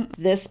vomit. Mm-hmm.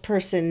 This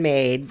person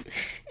made,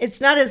 it's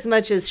not as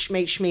much as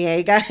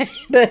Schmee guy,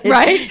 but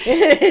Right.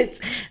 it's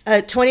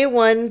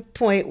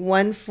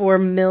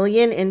 21.14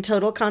 million in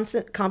total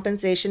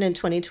compensation in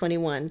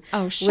 2021.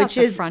 Oh, shut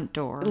the front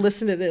door.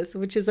 Listen to this,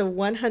 which is a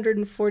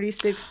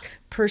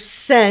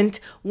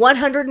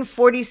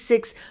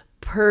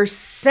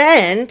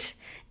 146%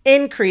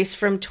 increase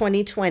from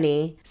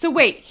 2020. So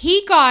wait,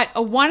 he got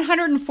a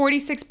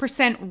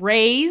 146%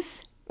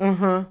 raise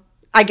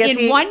I guess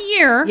in 1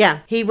 year.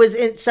 Yeah, he was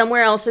in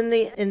somewhere else in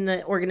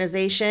the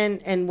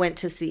organization and went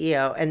to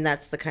CEO, and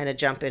that's the kind of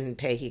jump in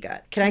pay he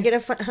got. Can I get a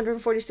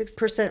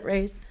 146%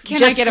 raise?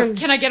 Can I get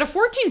a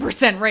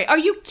 14% raise? Are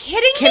you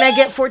kidding me? Can I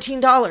get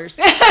 $14?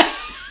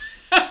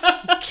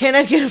 Can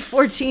I get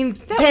 14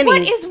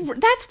 pennies?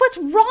 That's what's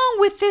wrong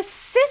with this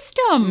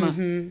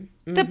system.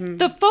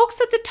 The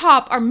folks at the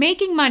top are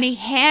making money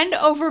hand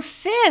over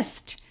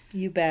fist.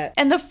 You bet.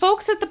 And the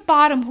folks at the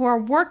bottom who are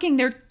working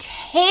their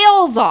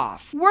tails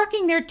off,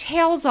 working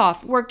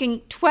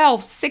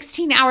 12,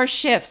 16-hour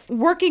shifts,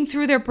 working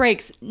through their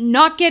breaks,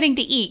 not getting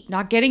to eat,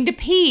 not getting to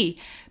pee,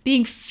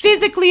 being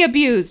physically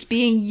abused,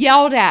 being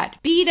yelled at,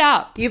 beat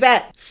up. You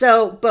bet.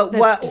 So, but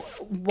That's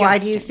why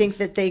do you disgusting. think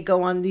that they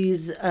go on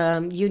these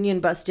union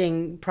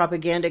busting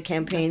propaganda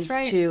campaigns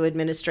That's right. to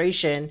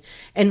administration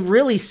and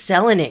really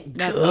selling it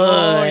good?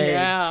 Oh,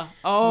 yeah.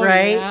 Oh,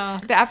 Right? yeah.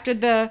 After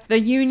the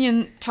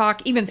union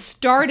talk even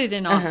started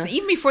in Austin,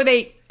 even before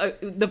the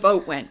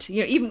vote went,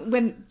 even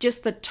when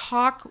just the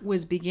talk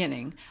was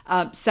beginning,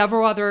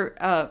 several other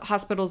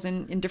hospitals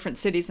in different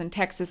cities in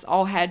Texas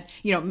all had,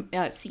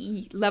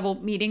 C-level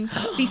meetings,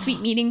 C-suite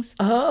meetings,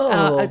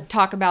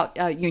 talk about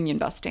union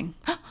busting.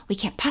 We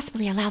can't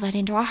possibly allow that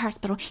into our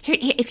hospital. Here,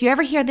 if you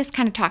ever hear this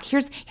kind of talk,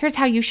 here's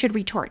how you should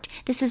retort.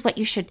 This is what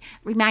you should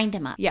remind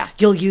them of. Yeah.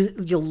 You'll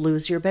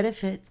lose your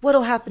benefits.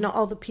 What'll happen to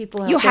all the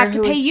people out You there have to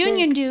who pay are sick?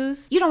 union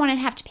dues. You don't want to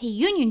have to pay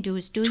union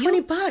dues, do you?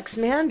 $20,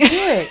 man. Do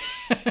it.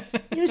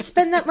 You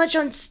spend that much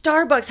on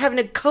Starbucks having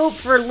to cope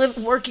for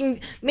working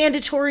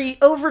mandatory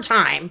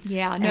overtime.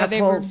 Yeah, no,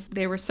 Assholes.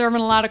 they were serving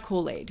a lot of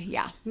Kool-Aid.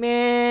 Yeah.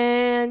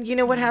 Man, you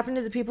know what happened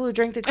to the people who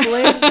drank the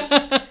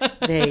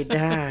Kool-Aid? They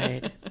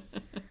died.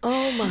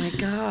 Oh my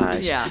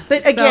gosh. Yeah.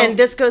 But again, So-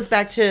 this goes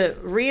back to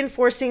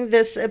reinforcing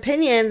this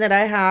opinion that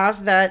I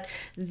have that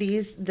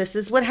this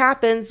is what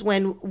happens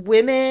when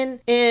women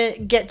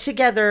get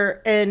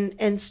together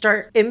and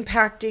start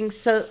impacting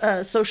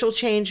social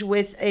change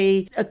with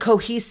a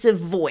cohesive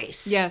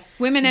voice. Yes,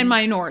 women and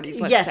minorities,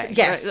 let's say.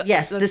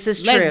 Yes, this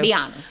is true. Let's be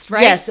honest,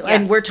 right? Yes,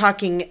 and we're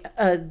talking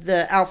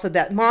the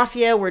alphabet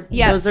mafia.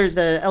 Yes. Those are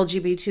the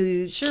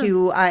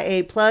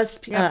LGBTQIA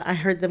plus. Yeah. I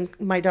heard them.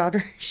 My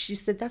daughter, she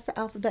said that's the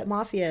alphabet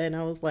mafia, and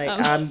I was like,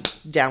 I'm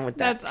down with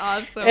that.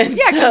 That's awesome. And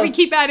Yeah, because so- we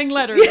keep adding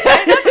letters.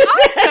 Right?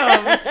 That's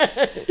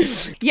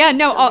awesome. Yeah,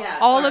 no,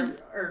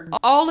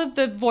 all of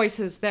the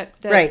voices that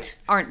Right.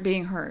 aren't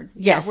being heard.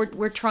 Yes. Yeah,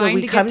 we're So trying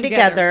we to come get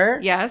together. together.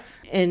 Yes.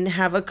 And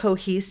have a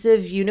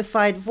cohesive,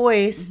 unified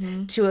voice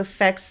Mm-hmm. to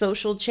affect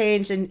social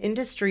change and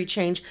industry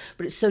change,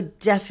 but it's so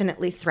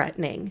definitely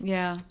threatening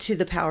Yeah. to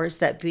the powers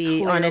that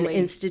be on an Clearly.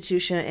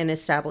 institution and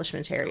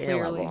establishmentarian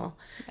Clearly. level.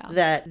 Yeah.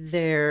 That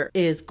there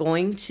is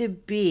going to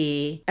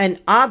be an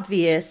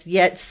obvious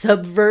yet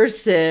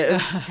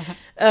subversive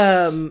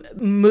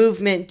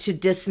movement to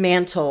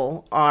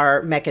dismantle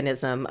our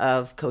mechanism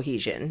of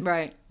cohesion.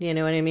 Right. You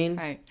know what I mean?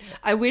 Right.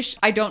 I wish,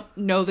 I don't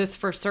know this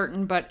for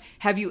certain, but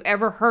have you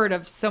ever heard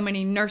of so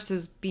many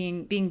nurses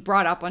being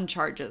brought up on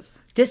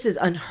charges? This is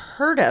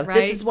unheard of.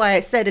 Right? This is why I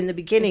said in the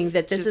beginning It's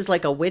that this just- is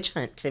like a witch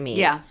hunt to me.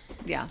 Yeah.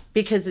 Yeah.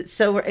 Because it's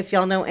so, if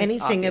y'all know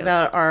anything obvious.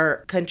 about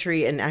our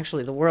country and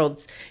actually the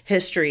world's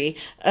history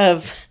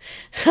of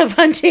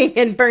hunting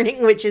and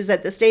burning witches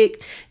at the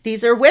stake,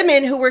 these are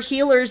women who were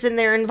healers in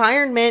their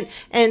environment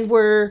and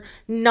were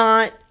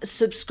not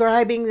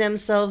subscribing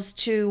themselves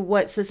to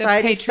what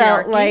society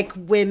felt patriarchy. like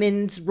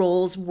women's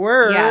roles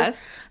were.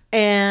 Yes.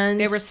 And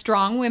They were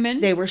strong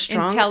women. They were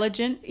strong.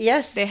 Intelligent.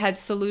 Yes. They had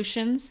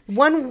solutions.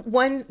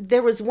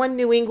 there was one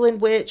New England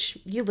witch.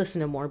 You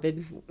listen to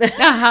Morbid.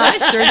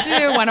 Uh-huh, sure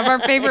do. One of our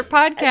favorite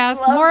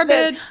podcasts,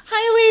 Morbid.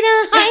 Hi,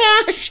 Lena.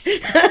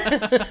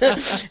 Hi,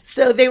 Ash.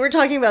 So they were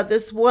talking about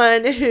this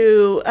one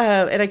who,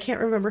 and I can't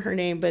remember her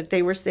name, but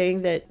they were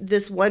saying that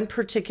this one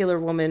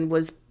particular woman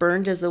was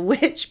burned as a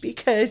witch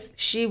because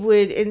she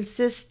would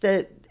insist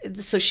that,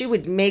 so she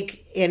would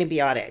make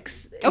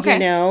antibiotics, Okay. you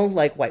know,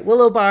 like white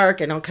willow bark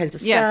and all kinds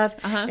of Yes,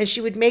 stuff. uh-huh. And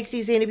she would make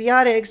these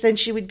antibiotics and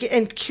she would get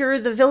and cure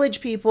the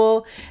village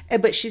people.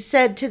 But she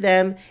said to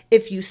them,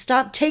 if you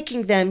stop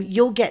taking them,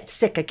 you'll get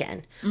sick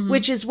again, Mm-hmm.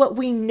 which is what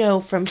we know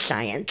from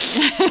science.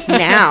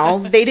 Now,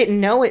 they didn't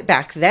know it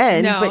back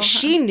then, No. but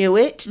she knew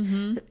it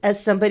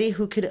as somebody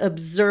who could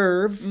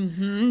observe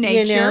Nature.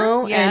 you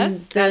know, yes.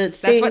 and the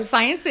That's what things-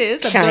 science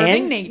is. Observing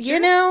science, nature. Mm-hmm. you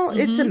know,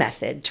 it's a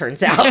method,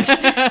 turns out.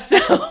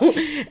 So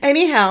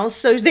anyhow,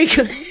 so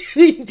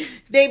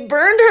they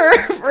burned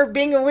her for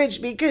being a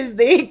witch because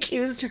they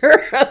accused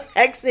her of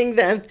hexing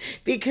them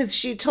because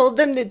she told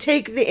them to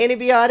take the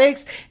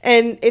antibiotics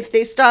and if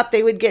they stopped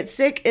they would get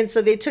sick, and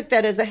so they took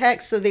that as a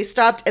hex, so they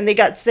stopped and they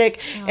got sick.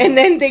 And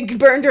then they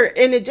burned her.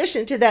 In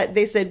addition to that,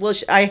 they said, well,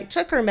 I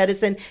took her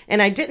medicine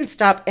and I didn't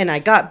stop and I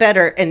got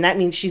better, and that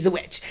means she's a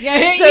witch. Yeah,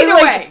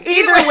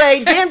 either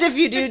way. Damned if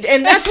you do.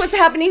 And that's what's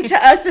happening to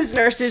us as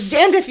nurses.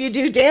 Damned if you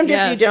do, damned if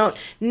you Yes. don't.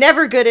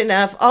 Never good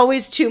enough,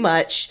 always too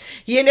much.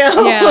 You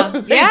know? Yeah.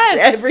 It's Yes.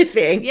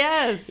 everything.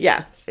 Yes.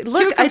 Yeah.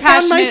 Look, Too I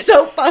found my compassionate.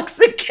 soapbox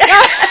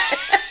again.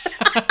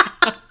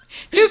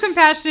 Too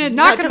compassionate,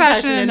 not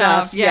compassionate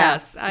enough. Yeah.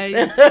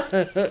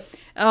 Yes.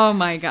 Oh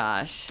my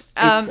gosh.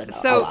 a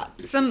So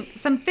lot.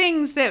 some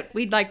things that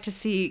we'd like to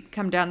see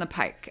come down the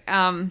pike.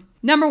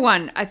 Number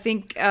one, I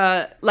think,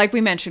 like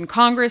we mentioned,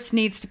 Congress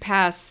needs to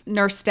pass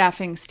nurse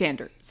staffing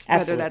standards,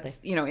 whether Absolutely. that's,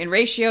 in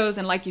ratios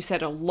and, like you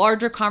said, a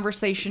larger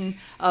conversation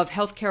of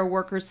healthcare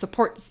workers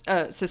support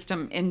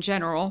system in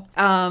general.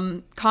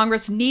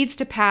 Congress needs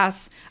to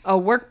pass a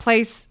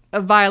workplace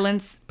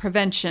violence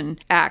prevention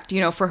act,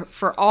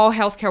 for all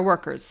healthcare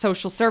workers,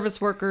 social service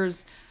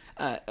workers,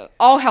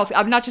 all health.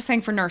 I'm not just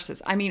saying for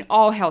nurses. I mean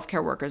all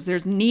healthcare workers.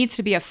 There needs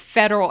to be a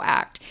federal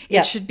act.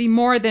 Yeah. It should be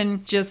more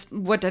than just,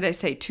 what did I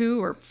say,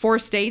 2 or 4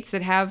 states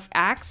that have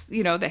acts,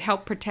 that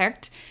help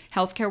protect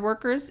healthcare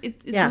workers.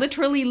 It's Yeah.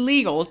 literally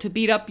legal to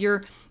beat up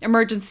your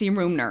emergency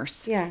room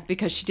nurse Yeah.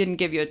 because she didn't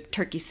give you a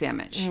turkey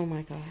sandwich. Oh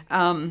my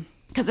God.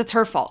 Because it's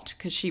her fault,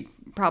 because she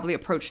probably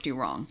approached you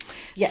wrong.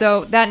 Yes.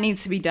 So that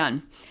needs to be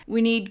done.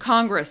 We need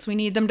Congress. We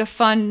need them to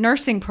fund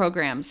nursing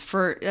programs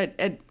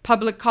at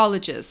public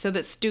colleges so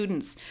that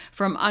students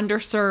from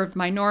underserved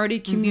minority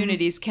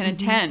communities can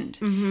attend.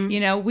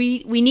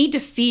 We need to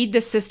feed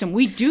the system.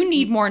 We do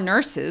need more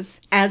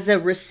nurses. As a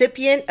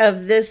recipient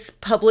of this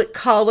public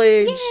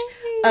college,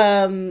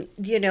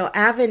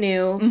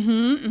 avenue,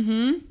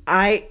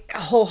 I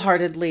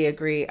wholeheartedly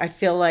agree. I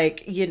feel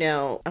like,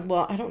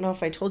 well, I don't know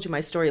if I told you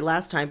my story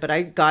last time, but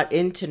I got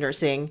into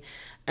nursing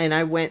and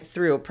I went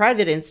through a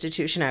private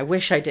institution. I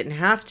wish I didn't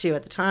have to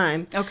at the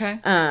time. Okay.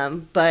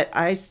 But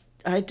I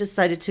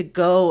decided to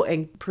go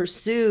and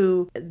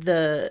pursue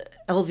the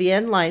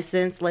LVN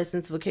licensed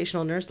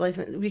vocational nurse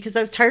license, because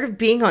I was tired of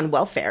being on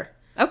welfare.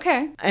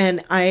 Okay.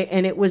 And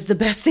it was the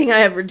best thing I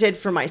ever did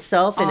for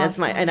myself, and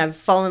Awesome. I've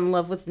fallen in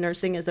love with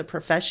nursing as a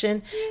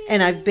profession.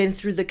 And I've been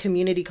through the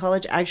community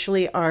college.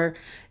 Actually,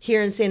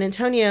 here in San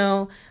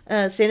Antonio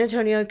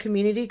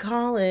Community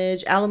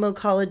College, Alamo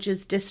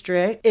College's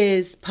district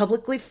is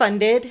publicly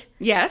funded.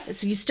 Yes.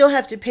 So you still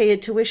have to pay a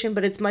tuition,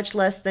 but it's much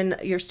less than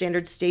your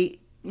standard state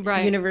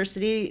Right.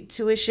 university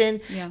tuition.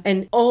 Yeah.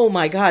 And oh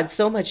my God,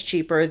 so much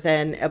cheaper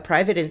than a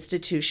private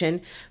institution.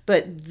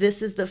 But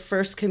this is the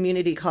first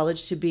community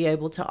college to be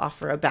able to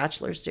offer a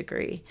bachelor's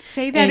degree.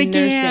 Say that in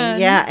again.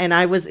 Nursing. Yeah, and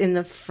I was in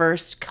the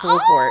first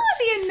cohort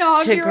the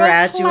inaugural to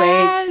graduate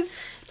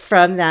class.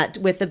 from that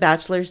with a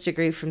bachelor's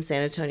degree from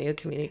San Antonio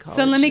Community College.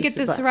 So let me get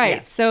this But, right.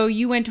 yeah. So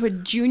you went to a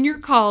junior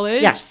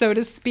college, Yeah. so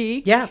to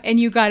speak. Yeah.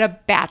 And you got a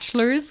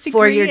bachelor's degree.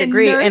 4-year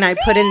degree, in and I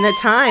put in the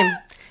time.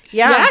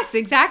 Yeah. Yes,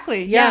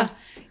 exactly. Yeah.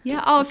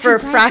 Yeah. Oh, For a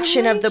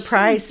fraction of the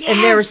price. congratulations.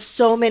 And there were Yes.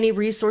 so many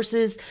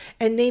resources,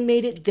 and they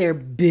made it their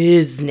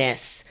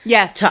business.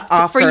 Yes, To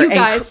offer. for you and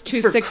guys to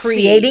for succeed.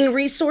 creating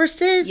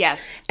resources. Yes.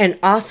 And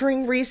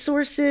offering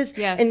resources.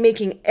 Yes. And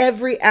making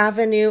every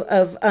avenue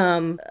of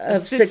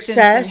Assistance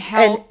success. and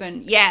help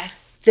and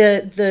yes.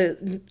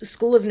 The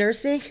School of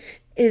Nursing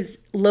is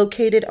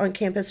located on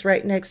campus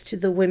right next to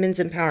the Women's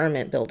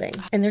Empowerment Building.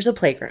 And there's a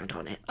playground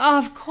on it.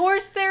 Of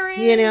course there is.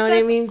 You know what I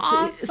That's mean?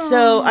 Awesome.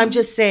 So I'm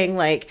just saying,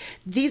 like,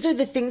 these are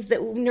the things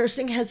that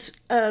nursing has,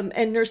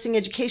 and nursing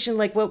education,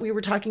 like what we were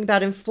talking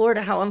about in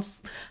Florida,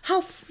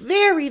 how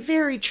very,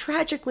 very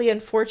tragically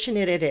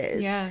unfortunate it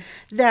is.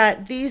 Yes.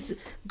 That these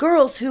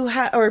girls who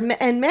men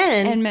And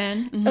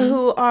men, mhm.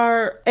 who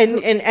are,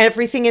 and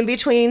everything in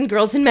between,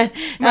 girls and men.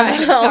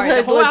 Right. Sorry,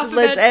 the whole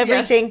alphabet,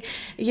 everything,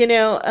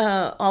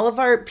 all of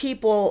our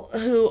people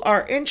who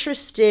are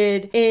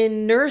interested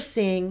in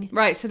nursing.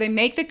 Right. So they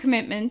make the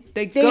commitment.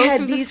 They They go had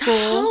through these the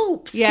school.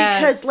 hopes Yes.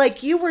 because,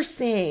 like you were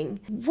saying,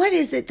 what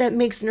is it that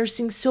makes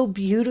nursing so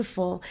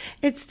beautiful?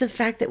 It's the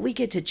fact that we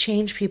get to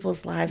change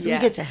people's lives.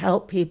 Yes. We get to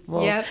help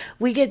people. Yep.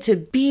 We get to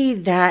be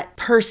that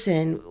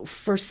person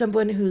for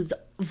someone who's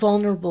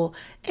vulnerable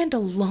and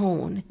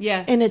alone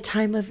Yes. in a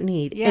time of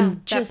need. Yeah, And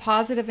that just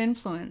positive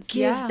influence.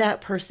 give that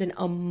person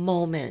a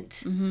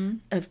moment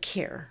of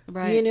care.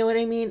 Right. You know what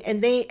I mean?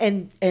 And they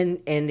and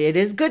it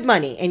is good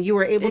money, and you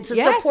were able to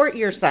yes, support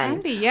your it son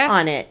can be, yes.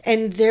 on it.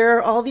 And there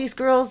are all these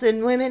girls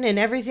and women and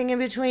everything in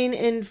between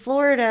in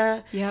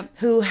Florida Yep.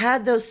 who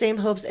had those same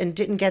hopes and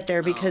didn't get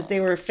there because they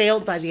were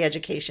failed by the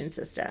education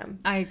system.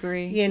 I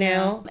agree. You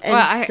know? Yeah. And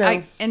Well,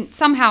 so- and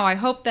somehow I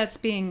hope that's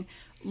being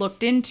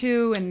looked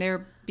into, and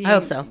there being I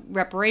hope so.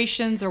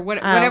 reparations or I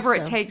hope whatever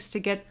it so. takes to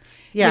get,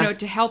 Yeah.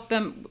 to help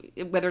them,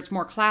 whether it's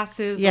more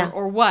classes Yeah.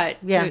 or what.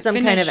 Yeah, to some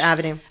kind of finish.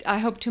 avenue. I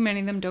hope too many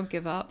of them don't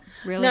give up.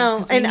 Really, No,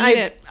 'cause we and need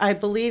it. I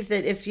believe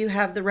that if you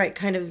have the right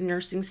kind of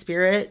nursing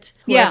spirit,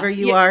 Yeah, whoever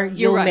you yeah, are, you're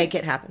you'll right. make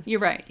it happen. You're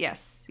right.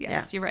 Yes. Yes.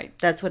 Yeah. You're right.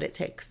 That's what it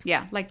takes.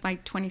 Yeah, like my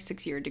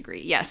 26-year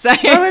degree. Yes.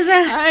 What was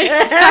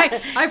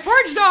that? I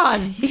forged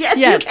on. Yes,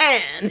 you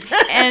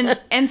can.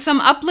 and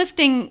some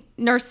uplifting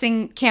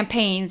nursing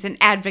campaigns and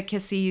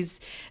advocacies.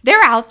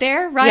 They're out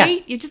there, right?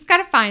 Yeah. You just got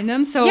to find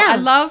them. So Yeah. I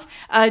love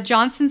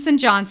Johnson's &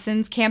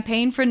 Johnson's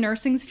campaign for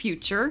nursing's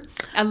future.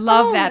 I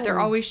love that. They're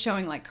always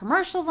showing like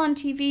commercials on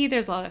TV.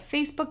 There's a lot of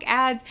Facebook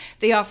ads.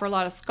 They offer a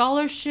lot of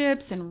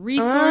scholarships and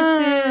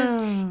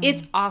resources.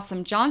 It's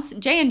awesome.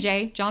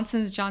 J&J,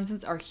 Johnson's &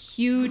 Johnson's are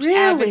huge Really?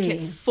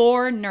 advocate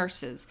for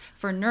nurses,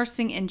 for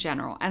nursing in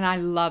general. And I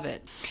love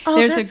it. Oh,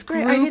 There's that's a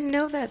great. I didn't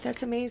know that.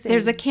 That's amazing.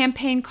 There's a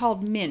campaign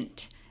called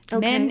Mint. Okay.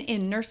 Men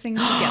in Nursing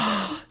Together.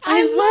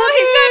 I love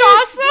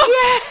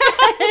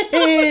Isn't that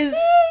awesome?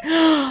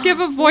 Yes. Give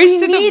a voice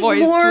to the need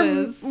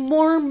voiceless.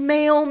 more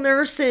male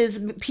nurses.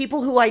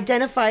 People who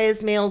identify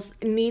as males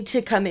need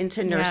to come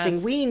into nursing.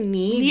 Yes. We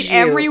need you.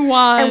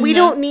 everyone. And we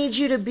don't need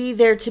you to be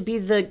there to be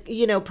the,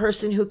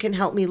 person who can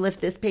help me lift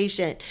this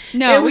patient.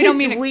 No, And we don't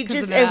mean it we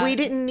 'cause of and that. we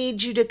didn't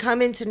need you to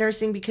come into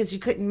nursing because you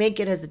couldn't make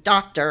it as a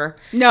doctor.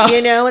 No.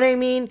 You know what I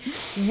mean?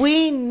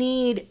 We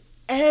need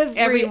every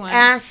Everyone.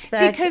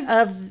 aspect Because-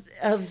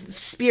 of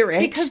spirit.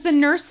 Because the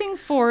nursing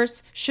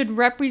force should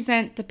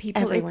represent the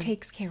people Everyone. it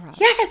takes care of.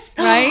 Yes.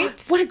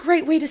 Right? What a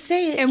great way to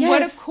say it. And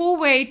what a Yes. cool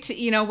way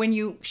to, when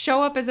you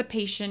show up as a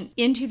patient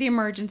into the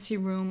emergency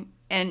room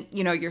and,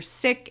 you're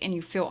sick and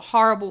you feel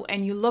horrible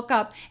and you look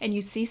up and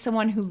you see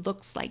someone who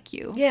looks like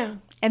you. Yeah.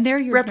 And they're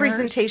your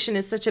Representation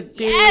is such a big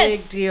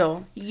Yes.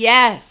 deal.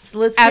 Yes.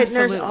 Let's get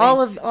absolutely.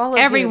 nurse all of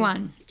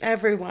everyone. you.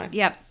 Everyone.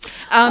 Yep.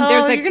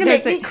 You're gonna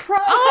make me cry.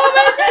 Oh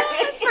my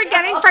goodness, we're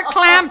getting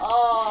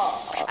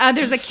verklempt.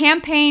 There's a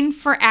campaign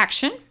for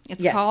action.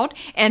 It's Yes. called,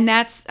 and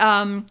that's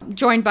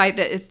joined by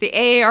it's the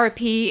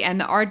AARP and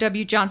the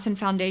R.W. Johnson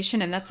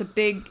Foundation, and that's a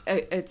big.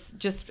 It's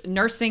just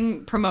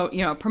nursing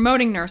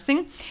promoting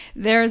nursing.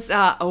 There's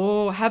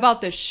how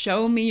about the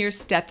Show Me Your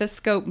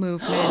Stethoscope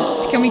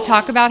movement? Can we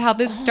talk about how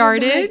this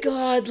started? Oh my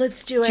God,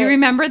 let's do it. Do you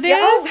remember this? Yeah,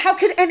 oh, how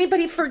could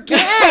anybody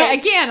forget?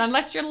 Again,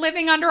 unless you're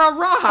living under a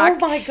rock. Oh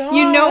my gosh.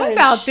 You know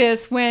about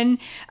this when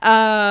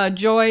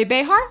Joy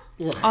Behar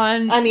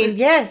on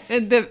yes.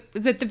 is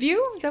it The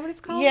View? Is that what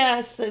it's called?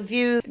 Yes, The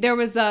View. There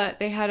was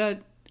they had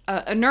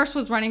a nurse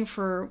was running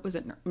for, was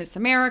it Miss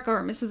America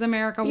or Mrs.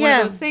 America? One Yeah.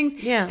 of those things.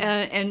 Yeah.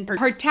 And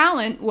her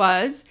talent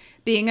was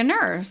being a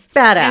nurse.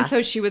 Badass. And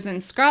so she was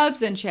in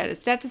scrubs and she had a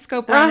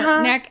stethoscope around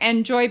her neck.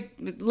 And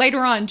later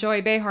on,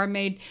 Joy Behar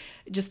made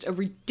just a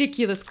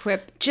ridiculous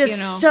quip.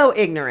 Just so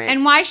ignorant.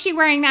 And why is she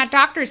wearing that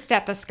doctor's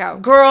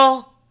stethoscope?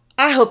 Girl,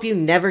 I hope you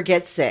never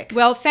get sick.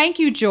 Well, thank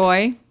you,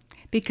 Joy,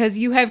 because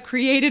you have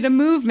created a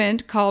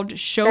movement called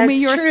Show Me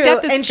Your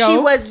Stethoscope. And she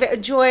was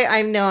Joy.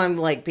 I know I'm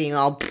like being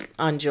all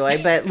on Joy,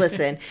 but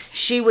listen,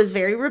 she was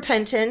very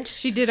repentant.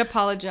 She did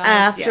apologize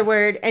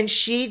Afterward, yes. and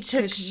she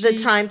took the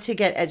time to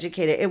get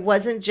educated. It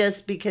wasn't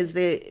just because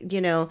the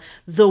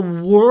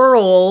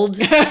world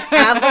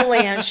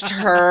avalanched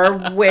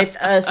her with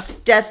a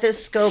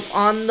stethoscope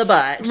on the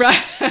butt.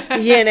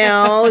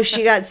 Right.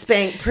 She got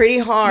spanked pretty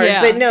hard.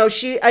 Yeah. But no,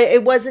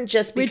 it wasn't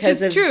just because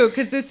Which is true,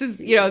 because this is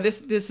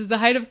this is the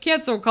height of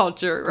cancel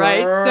culture,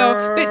 right?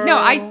 So, but no,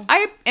 I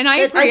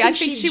agree. I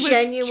think she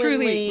was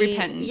truly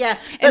repentant. Yeah,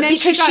 and but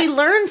because she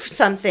learned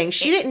something,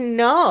 she didn't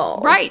know.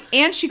 Right,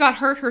 and she got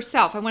hurt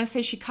herself. I want to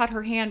say she cut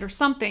her hand or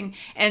something,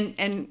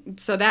 and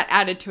so that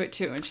added to it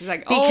too. And she's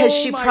like, because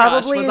she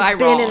probably has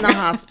been in the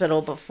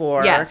hospital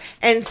before, yes,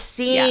 and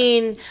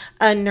seen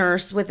a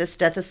nurse with a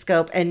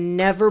stethoscope and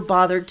never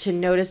bothered to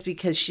notice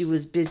because she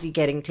was busy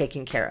getting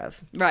taken care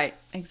of. Right,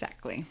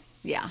 exactly.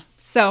 Yeah.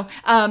 So,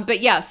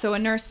 so a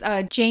nurse,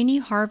 Janie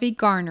Harvey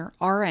Garner,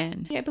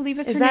 RN, I believe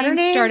is her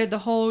name, started the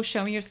whole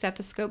Show Me Your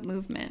Stethoscope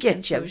movement.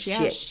 Get your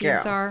shit,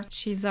 girl.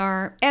 She's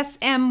our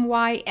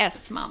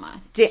SMYS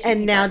mama. Do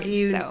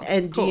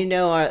you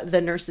know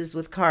the Nurses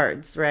with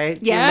Cards,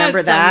 right? Do you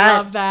remember that? I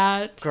love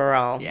that.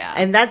 Girl. Yeah.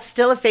 And that's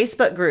still a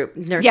Facebook group,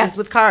 Nurses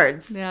with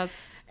Cards. Yes.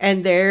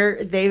 And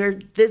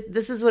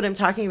this is what I'm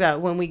talking about.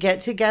 When we get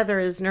together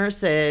as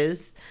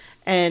nurses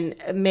and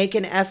make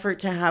an effort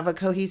to have a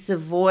cohesive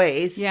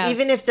voice, Yes.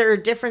 even if there are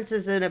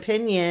differences in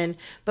opinion,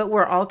 but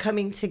we're all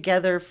coming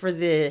together for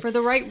the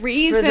right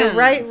reasons. For the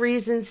right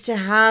reasons to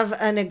have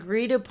an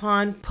agreed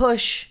upon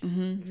push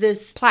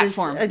this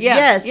Platform.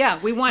 Yes. Yeah,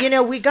 we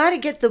want... we got to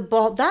get the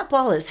ball. That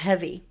ball is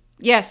heavy.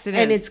 Yes, it is.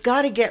 And it's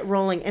got to get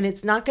rolling, and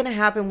it's not going to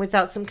happen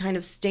without some kind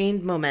of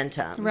sustained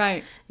momentum.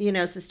 Right.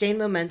 Sustained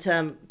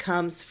momentum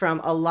comes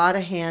from a lot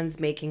of hands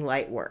making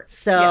light work.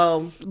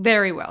 So, yes,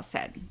 very well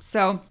said.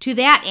 So, to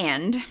that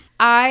end,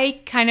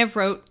 I kind of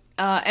wrote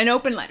an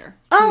open letter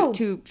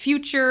to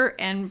future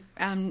and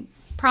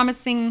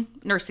promising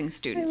nursing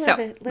students. I love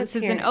it. Let's this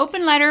is hear an it.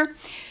 open letter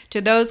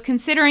to those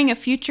considering a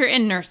future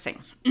in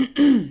nursing.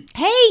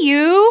 Hey,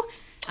 you!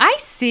 I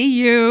see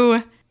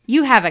you.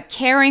 You have a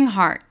caring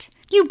heart.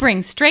 You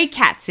bring stray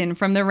cats in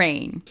from the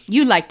rain.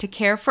 You like to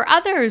care for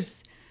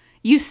others.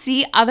 You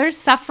see others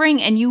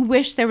suffering and you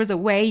wish there was a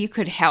way you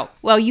could help.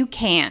 Well, you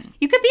can.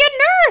 You could be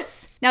a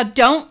nurse. Now,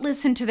 don't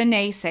listen to the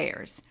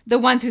naysayers. The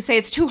ones who say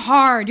it's too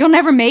hard, you'll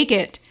never make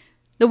it.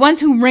 The ones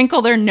who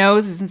wrinkle their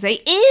noses and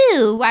say,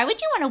 ew, why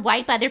would you want to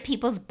wipe other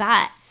people's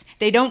butts?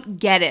 They don't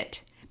get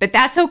it. But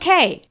that's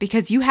okay,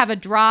 because you have a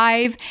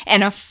drive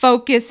and a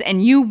focus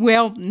and you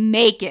will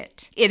make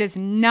it. It is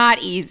not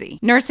easy.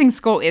 Nursing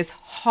school is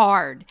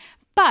hard,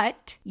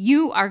 but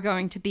you are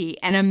going to be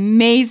an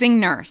amazing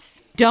nurse.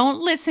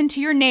 Don't listen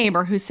to your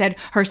neighbor who said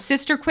her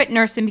sister quit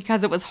nursing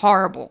because it was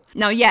horrible.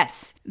 Now,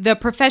 yes, the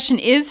profession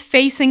is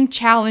facing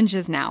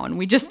challenges now, and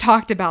we just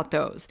talked about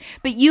those.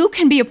 But you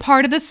can be a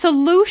part of the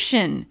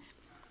solution.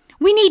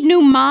 We need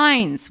new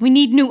minds, we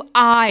need new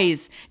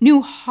eyes,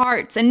 new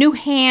hearts, and new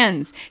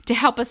hands to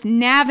help us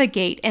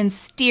navigate and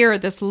steer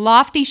this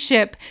lofty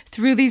ship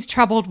through these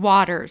troubled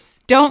waters.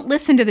 Don't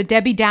listen to the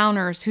Debbie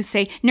Downers who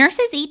say,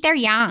 nurses eat their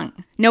young.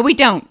 No, we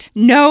don't.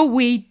 No,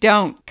 we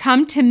don't.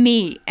 Come to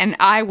me and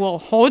I will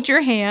hold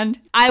your hand.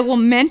 I will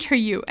mentor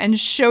you and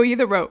show you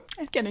the rope.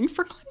 I'm getting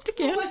verklempt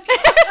again.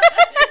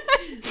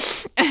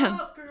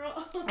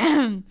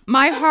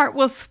 My heart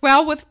will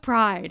swell with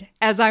pride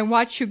as I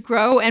watch you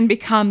grow and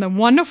become the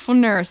wonderful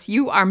nurse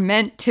you are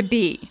meant to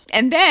be.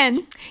 And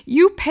then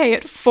you pay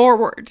it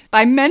forward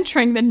by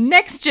mentoring the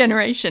next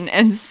generation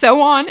and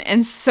so on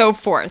and so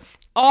forth.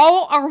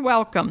 All are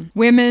welcome.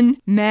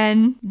 Women,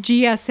 men,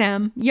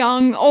 GSM,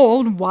 young,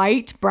 old,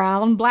 white,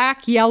 brown,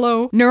 black,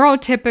 yellow,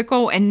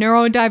 neurotypical, and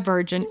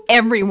neurodivergent,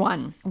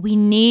 everyone. We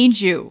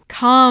need you.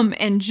 Come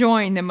and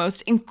join the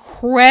most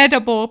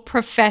incredible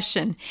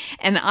profession.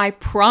 And I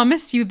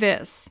promise you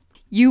this,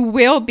 you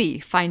will be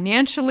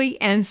financially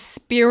and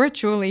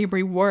spiritually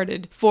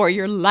rewarded for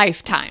your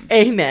lifetime.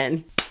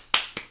 Amen.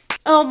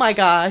 Oh my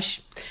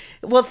gosh.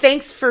 Well,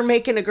 thanks for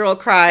making a girl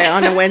cry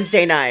on a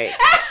Wednesday night.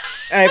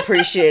 I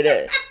appreciate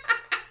it.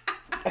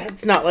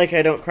 It's not like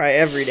I don't cry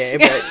every day,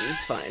 but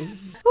it's fine.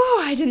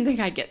 Oh, I didn't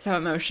think I'd get so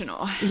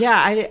emotional. Yeah,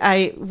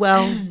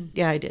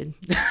 I did.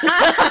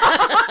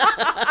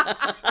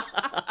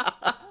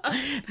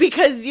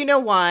 Because you know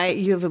why?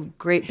 You have a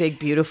great, big,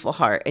 beautiful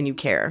heart and you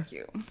care. Thank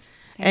you.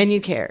 And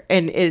you care.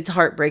 And it's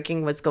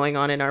heartbreaking what's going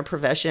on in our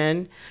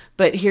profession.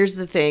 But here's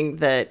the thing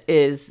that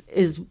is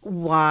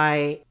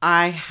why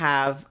I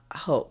have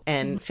hope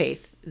and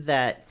faith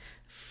that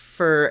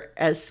for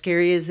as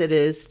scary as it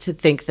is to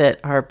think that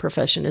our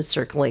profession is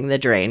circling the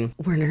drain,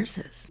 we're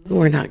nurses.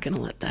 We're not going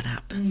to let that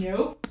happen.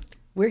 Nope.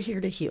 We're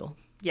here to heal.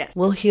 Yes.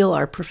 We'll heal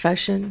our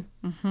profession.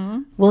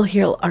 Mm-hmm. We'll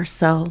heal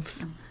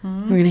ourselves.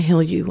 Mm-hmm. We're going to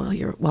heal you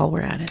while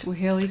we're at it. We'll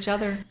heal each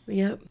other.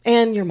 Yep.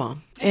 And your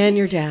mom and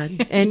your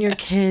dad and your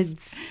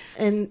kids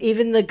and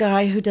even the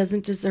guy who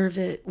doesn't deserve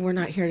it. We're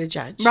not here to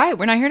judge. Right.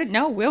 We're not here to...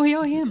 No, we'll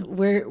heal him.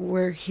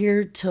 We're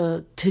here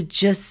to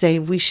just say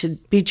we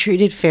should be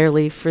treated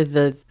fairly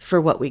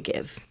for what we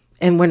give.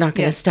 And we're not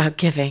going to stop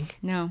giving.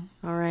 No.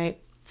 All right.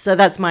 So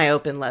that's my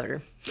open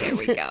letter. There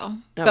we go.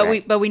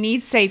 But we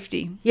need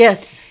safety.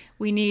 Yes.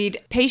 We need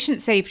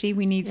patient safety.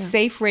 We need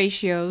safe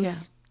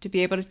ratios to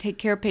be able to take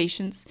care of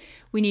patients.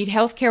 We need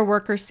healthcare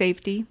worker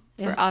safety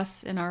for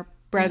us and our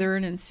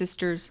brethren and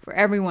sisters, for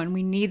everyone.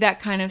 We need that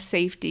kind of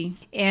safety.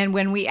 And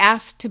when we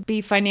ask to be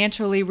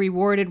financially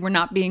rewarded, we're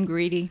not being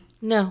greedy.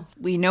 No.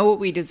 We know what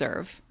we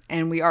deserve,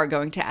 and we are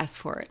going to ask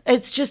for it.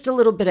 It's just a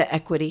little bit of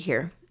equity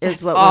here is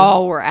That's what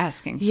all we're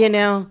asking for. You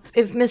know,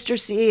 if Mr.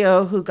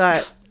 CEO who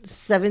got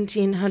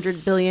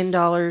 $1,700 billion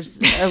or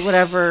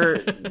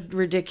whatever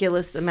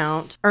ridiculous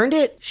amount earned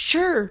it,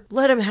 sure,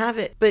 let him have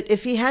it. But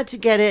if he had to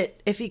get it,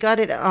 if he got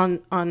it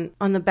on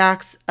the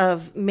backs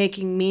of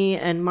making me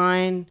and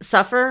mine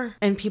suffer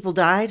and people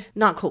died,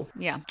 not cool.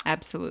 Yeah,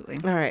 absolutely.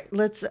 All right,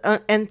 let's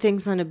end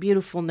things on a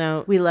beautiful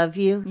note. We love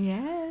you.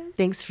 Yes.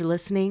 Thanks for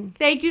listening.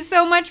 Thank you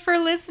so much for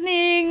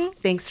listening.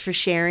 Thanks for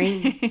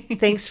sharing.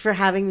 Thanks for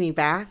having me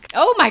back.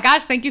 Oh my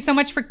gosh, thank you so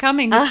much for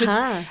coming. This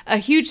was a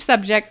huge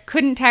subject.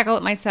 Couldn't tackle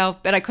it myself,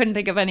 but I couldn't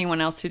think of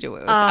anyone else to do it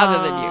with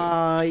other than you.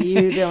 Oh,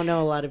 you don't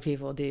know a lot of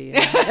people, do you?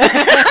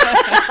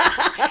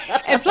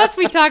 And plus,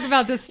 we talk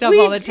about this stuff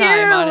all the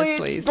time,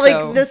 honestly. It's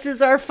like, this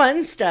is our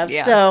fun stuff.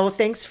 Yeah. So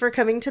thanks for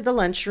coming to the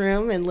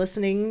lunchroom and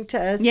listening to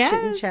us chit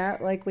and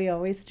chat like we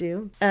always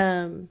do.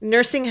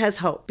 Nursing has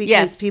hope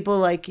because people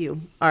like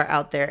you are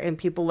out there, and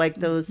people like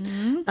those.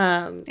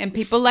 And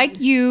people like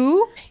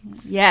you.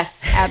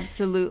 Yes,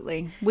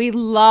 absolutely. We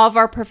love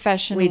our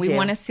profession. We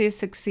want to see it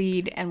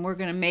succeed, and we're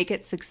going to make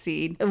it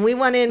succeed. And we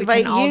want to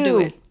invite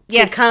you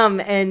to come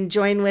and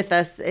join with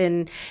us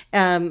and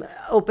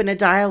open a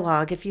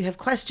dialogue. If you have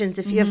questions,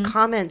 if you have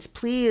comments,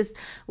 please,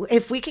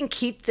 if we can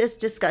keep this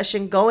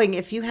discussion going,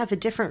 if you have a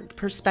different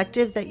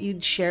perspective that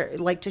you'd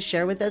like to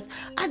share with us,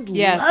 I'd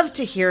love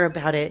to hear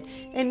about it.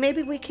 And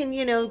maybe we can,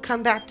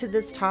 come back to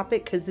this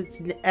topic, because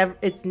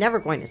it's never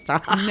going to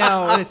stop.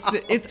 No,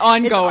 it's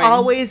ongoing. It's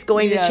always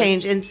going to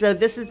change. And so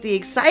this is the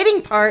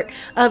exciting part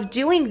of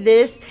doing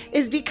this,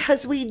 is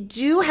because we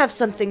do have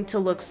something to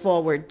look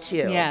forward to.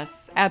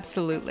 Yes,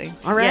 absolutely.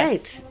 All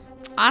right. Yes.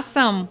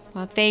 Awesome.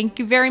 Well, thank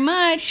you very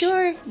much.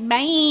 Sure.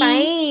 Bye.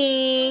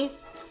 Bye.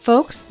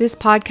 Folks, this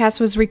podcast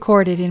was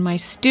recorded in my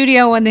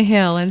studio on the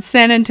hill in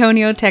San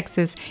Antonio,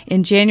 Texas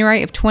in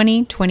January of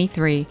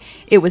 2023.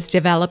 It was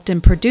developed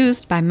and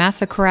produced by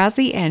Masa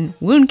Karazi and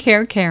Wound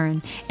Care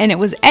Karen, and it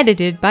was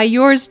edited by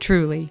yours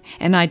truly,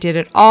 and I did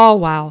it all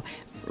while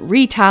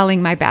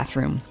retiling my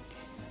bathroom.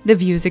 The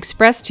views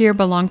expressed here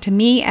belong to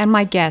me and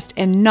my guest,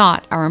 and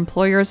not our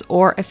employers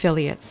or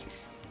affiliates.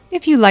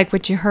 If you like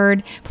what you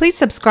heard, please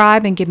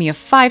subscribe and give me a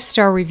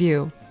 5-star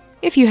review.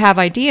 If you have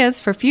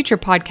ideas for future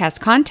podcast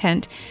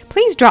content,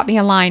 please drop me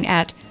a line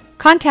at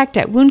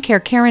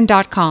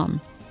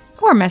contact@woundcarekaren.com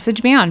or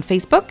message me on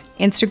Facebook,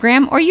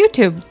 Instagram, or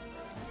YouTube.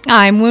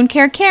 I'm Wound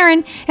Care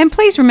Karen, and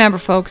please remember,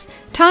 folks,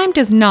 time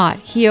does not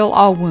heal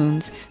all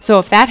wounds. So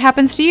if that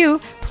happens to you,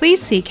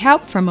 please seek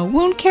help from a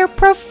wound care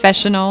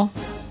professional.